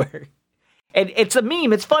everywhere. And it's a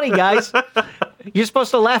meme. It's funny, guys. You're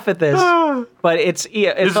supposed to laugh at this, but it's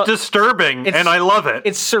disturbing, and I love it.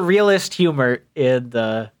 It's surrealist humor. And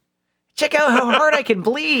check out how hard I can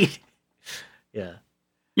bleed. Yeah.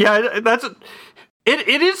 Yeah,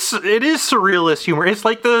 it is surrealist humor. It's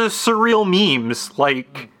like the surreal memes,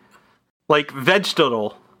 like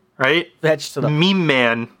Vegetable, right? Vegetable. Meme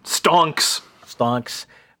man. Stonks.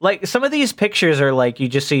 Like, some of these pictures are like, you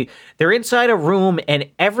just see, they're inside a room and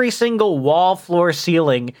every single wall, floor,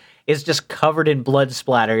 ceiling is just covered in blood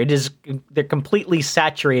splatter. They're completely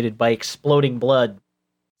saturated by exploding blood.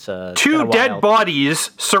 Two dead bodies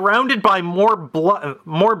surrounded by more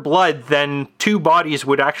blood than two bodies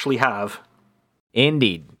would actually have.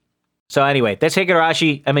 Indeed. So anyway, that's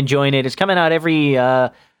Higurashi. I'm enjoying it. It's coming out every, I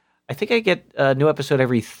think I get a new episode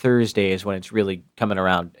every Thursday is when it's really coming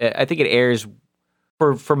around. I think it airs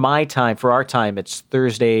for my time, for our time, it's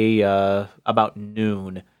Thursday about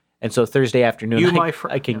noon. And so Thursday afternoon,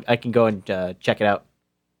 I can go and check it out.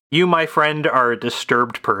 You, my friend, are a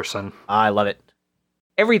disturbed person. I love it.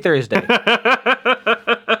 Every Thursday.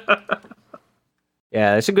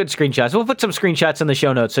 Yeah, there's some good screenshots. We'll put some screenshots in the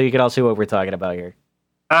show notes so you can all see what we're talking about here.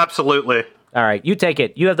 Absolutely. All right, you take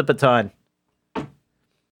it. You have the baton.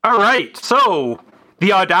 All right, so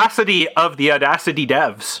the audacity of the Audacity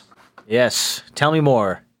devs. Yes, tell me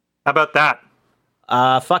more. How about that?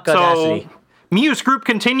 Fuck Audacity. So, Muse Group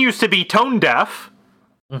continues to be tone deaf.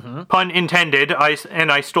 Mm-hmm. Pun intended.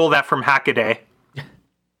 I stole that from Hackaday.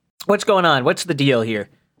 What's going on? What's the deal here?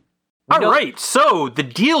 All right, so the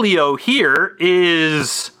dealio here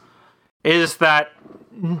is that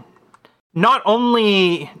not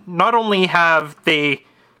only have they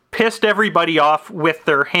pissed everybody off with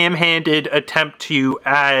their ham-handed attempt to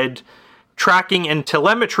add tracking and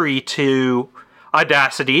telemetry to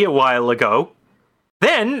Audacity a while ago,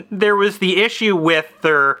 then there was the issue with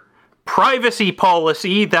their privacy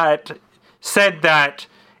policy that said that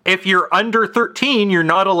if you're under 13, you're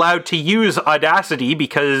not allowed to use Audacity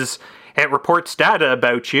because it reports data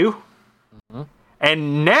about you. Mm-hmm.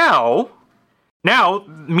 And now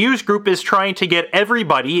Muse Group is trying to get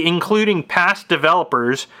everybody, including past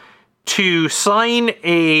developers, to sign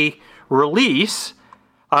a release,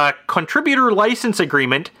 a contributor license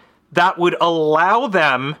agreement that would allow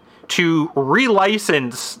them to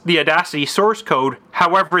relicense the Audacity source code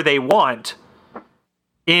however they want.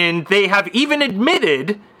 And they have even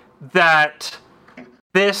admitted that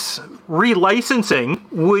this relicensing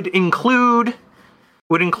would include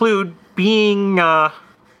being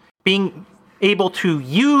able to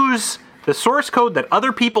use the source code that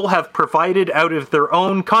other people have provided out of their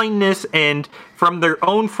own kindness and from their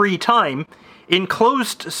own free time in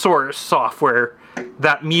closed source software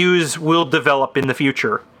that Muse will develop in the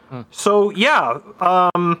future. So yeah,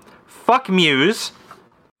 fuck Muse,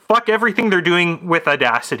 fuck everything they're doing with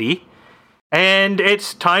Audacity, and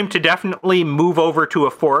it's time to definitely move over to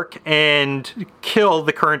a fork and kill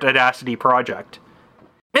the current Audacity project.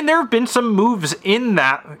 And there have been some moves in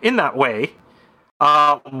that way.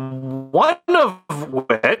 One of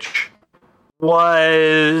which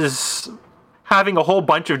was having a whole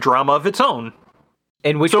bunch of drama of its own.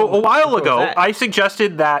 And a while ago, I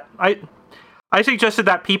suggested that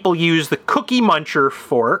people use the Cookie Muncher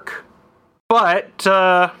fork,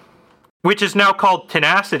 but which is now called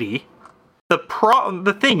Tenacity.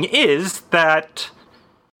 The thing is that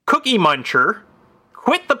Cookie Muncher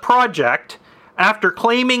quit the project after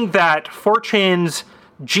claiming that 4chan's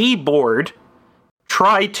G-board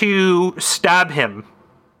tried to stab him.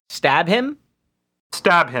 Stab him?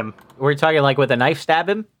 Stab him. We're talking like with a knife stab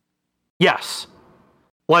him? Yes.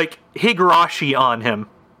 Like Higurashi on him.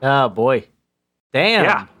 Oh, boy. Damn.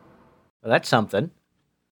 Yeah. Well, that's something.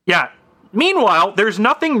 Yeah. Meanwhile, there's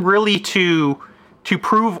nothing really to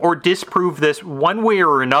prove or disprove this one way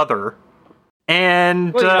or another.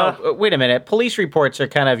 And well, wait a minute. Police reports are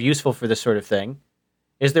kind of useful for this sort of thing.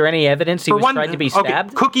 Is there any evidence he was trying to be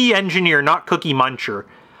stabbed? Okay, Cookie Engineer, not Cookie Muncher.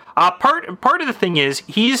 Part of the thing is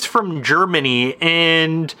he's from Germany,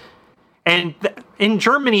 and in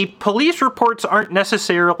Germany, police reports aren't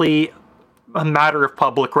necessarily a matter of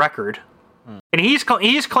public record. And he's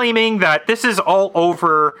claiming that this is all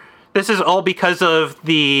over. This is all because of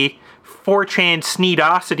the 4chan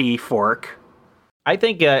Sneedosity fork. I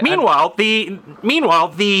think. Meanwhile, the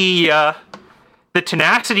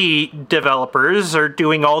Tenacity developers are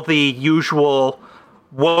doing all the usual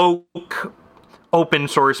woke open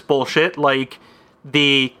source bullshit, like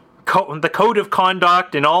the code of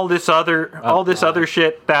conduct and all this other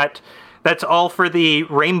shit that's all for the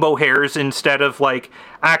rainbow hairs instead of like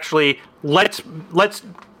actually let's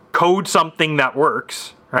code something that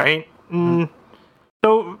works, right?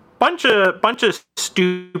 So bunch of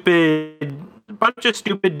stupid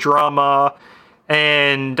drama,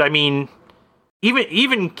 and I mean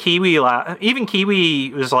even Kiwi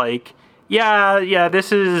was like, yeah,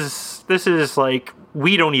 this is like,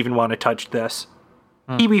 we don't even want to touch this.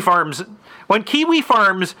 Kiwi Farms, when Kiwi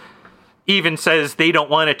Farms even says they don't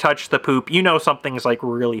want to touch the poop, you know something's like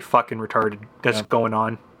really fucking retarded that's going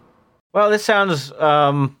on. Well, this sounds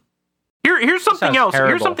here's something else. Terrible.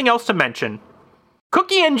 Here's something else to mention.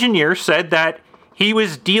 Cookie Engineer said that he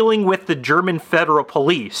was dealing with the German federal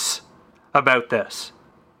police about this.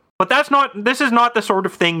 But this is not the sort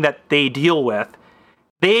of thing that they deal with.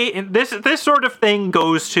 This sort of thing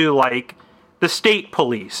goes to like the state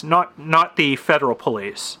police, not the federal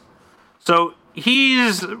police. So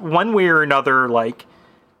he's one way or another like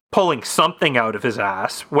pulling something out of his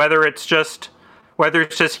ass, whether it's just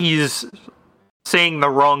he's saying the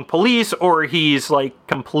wrong police or he's like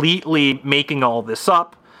completely making all this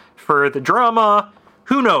up for the drama.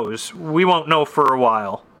 Who knows? We won't know for a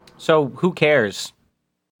while. So who cares?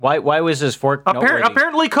 Why was this fork noteworthy?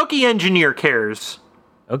 Apparently Cookie Engineer cares.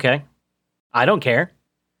 Okay. I don't care.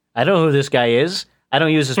 I don't know who this guy is. I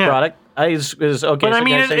don't use his product. Okay. But I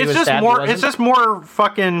mean, it's just more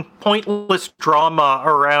fucking pointless drama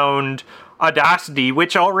around Audacity,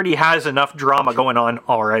 which already has enough drama going on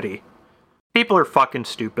already. People are fucking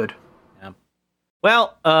stupid. Yeah.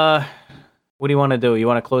 Well, what do you want to do? You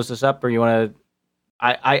want to close this up, or you want to?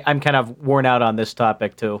 I'm kind of worn out on this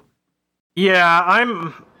topic too. Yeah,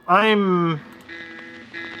 I'm. I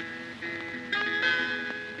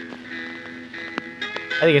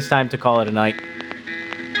think it's time to call it a night.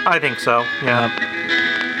 I think so, yeah.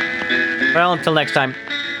 Well, until next time,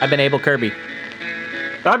 I've been Abel Kirby.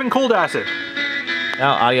 I've been Cold Acid.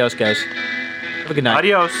 Now, adios, guys. Have a good night.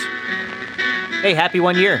 Adios. Hey, happy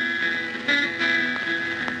 1 year.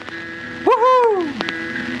 Woohoo!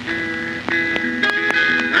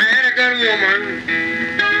 I had a good woman,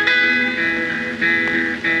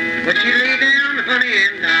 but she lay down, honey,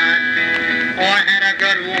 and died. Oh, I had a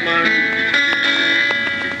good woman,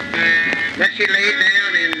 but she laid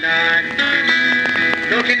down and died.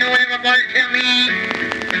 Don't you know everybody tell me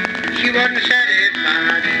she wasn't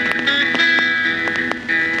satisfied?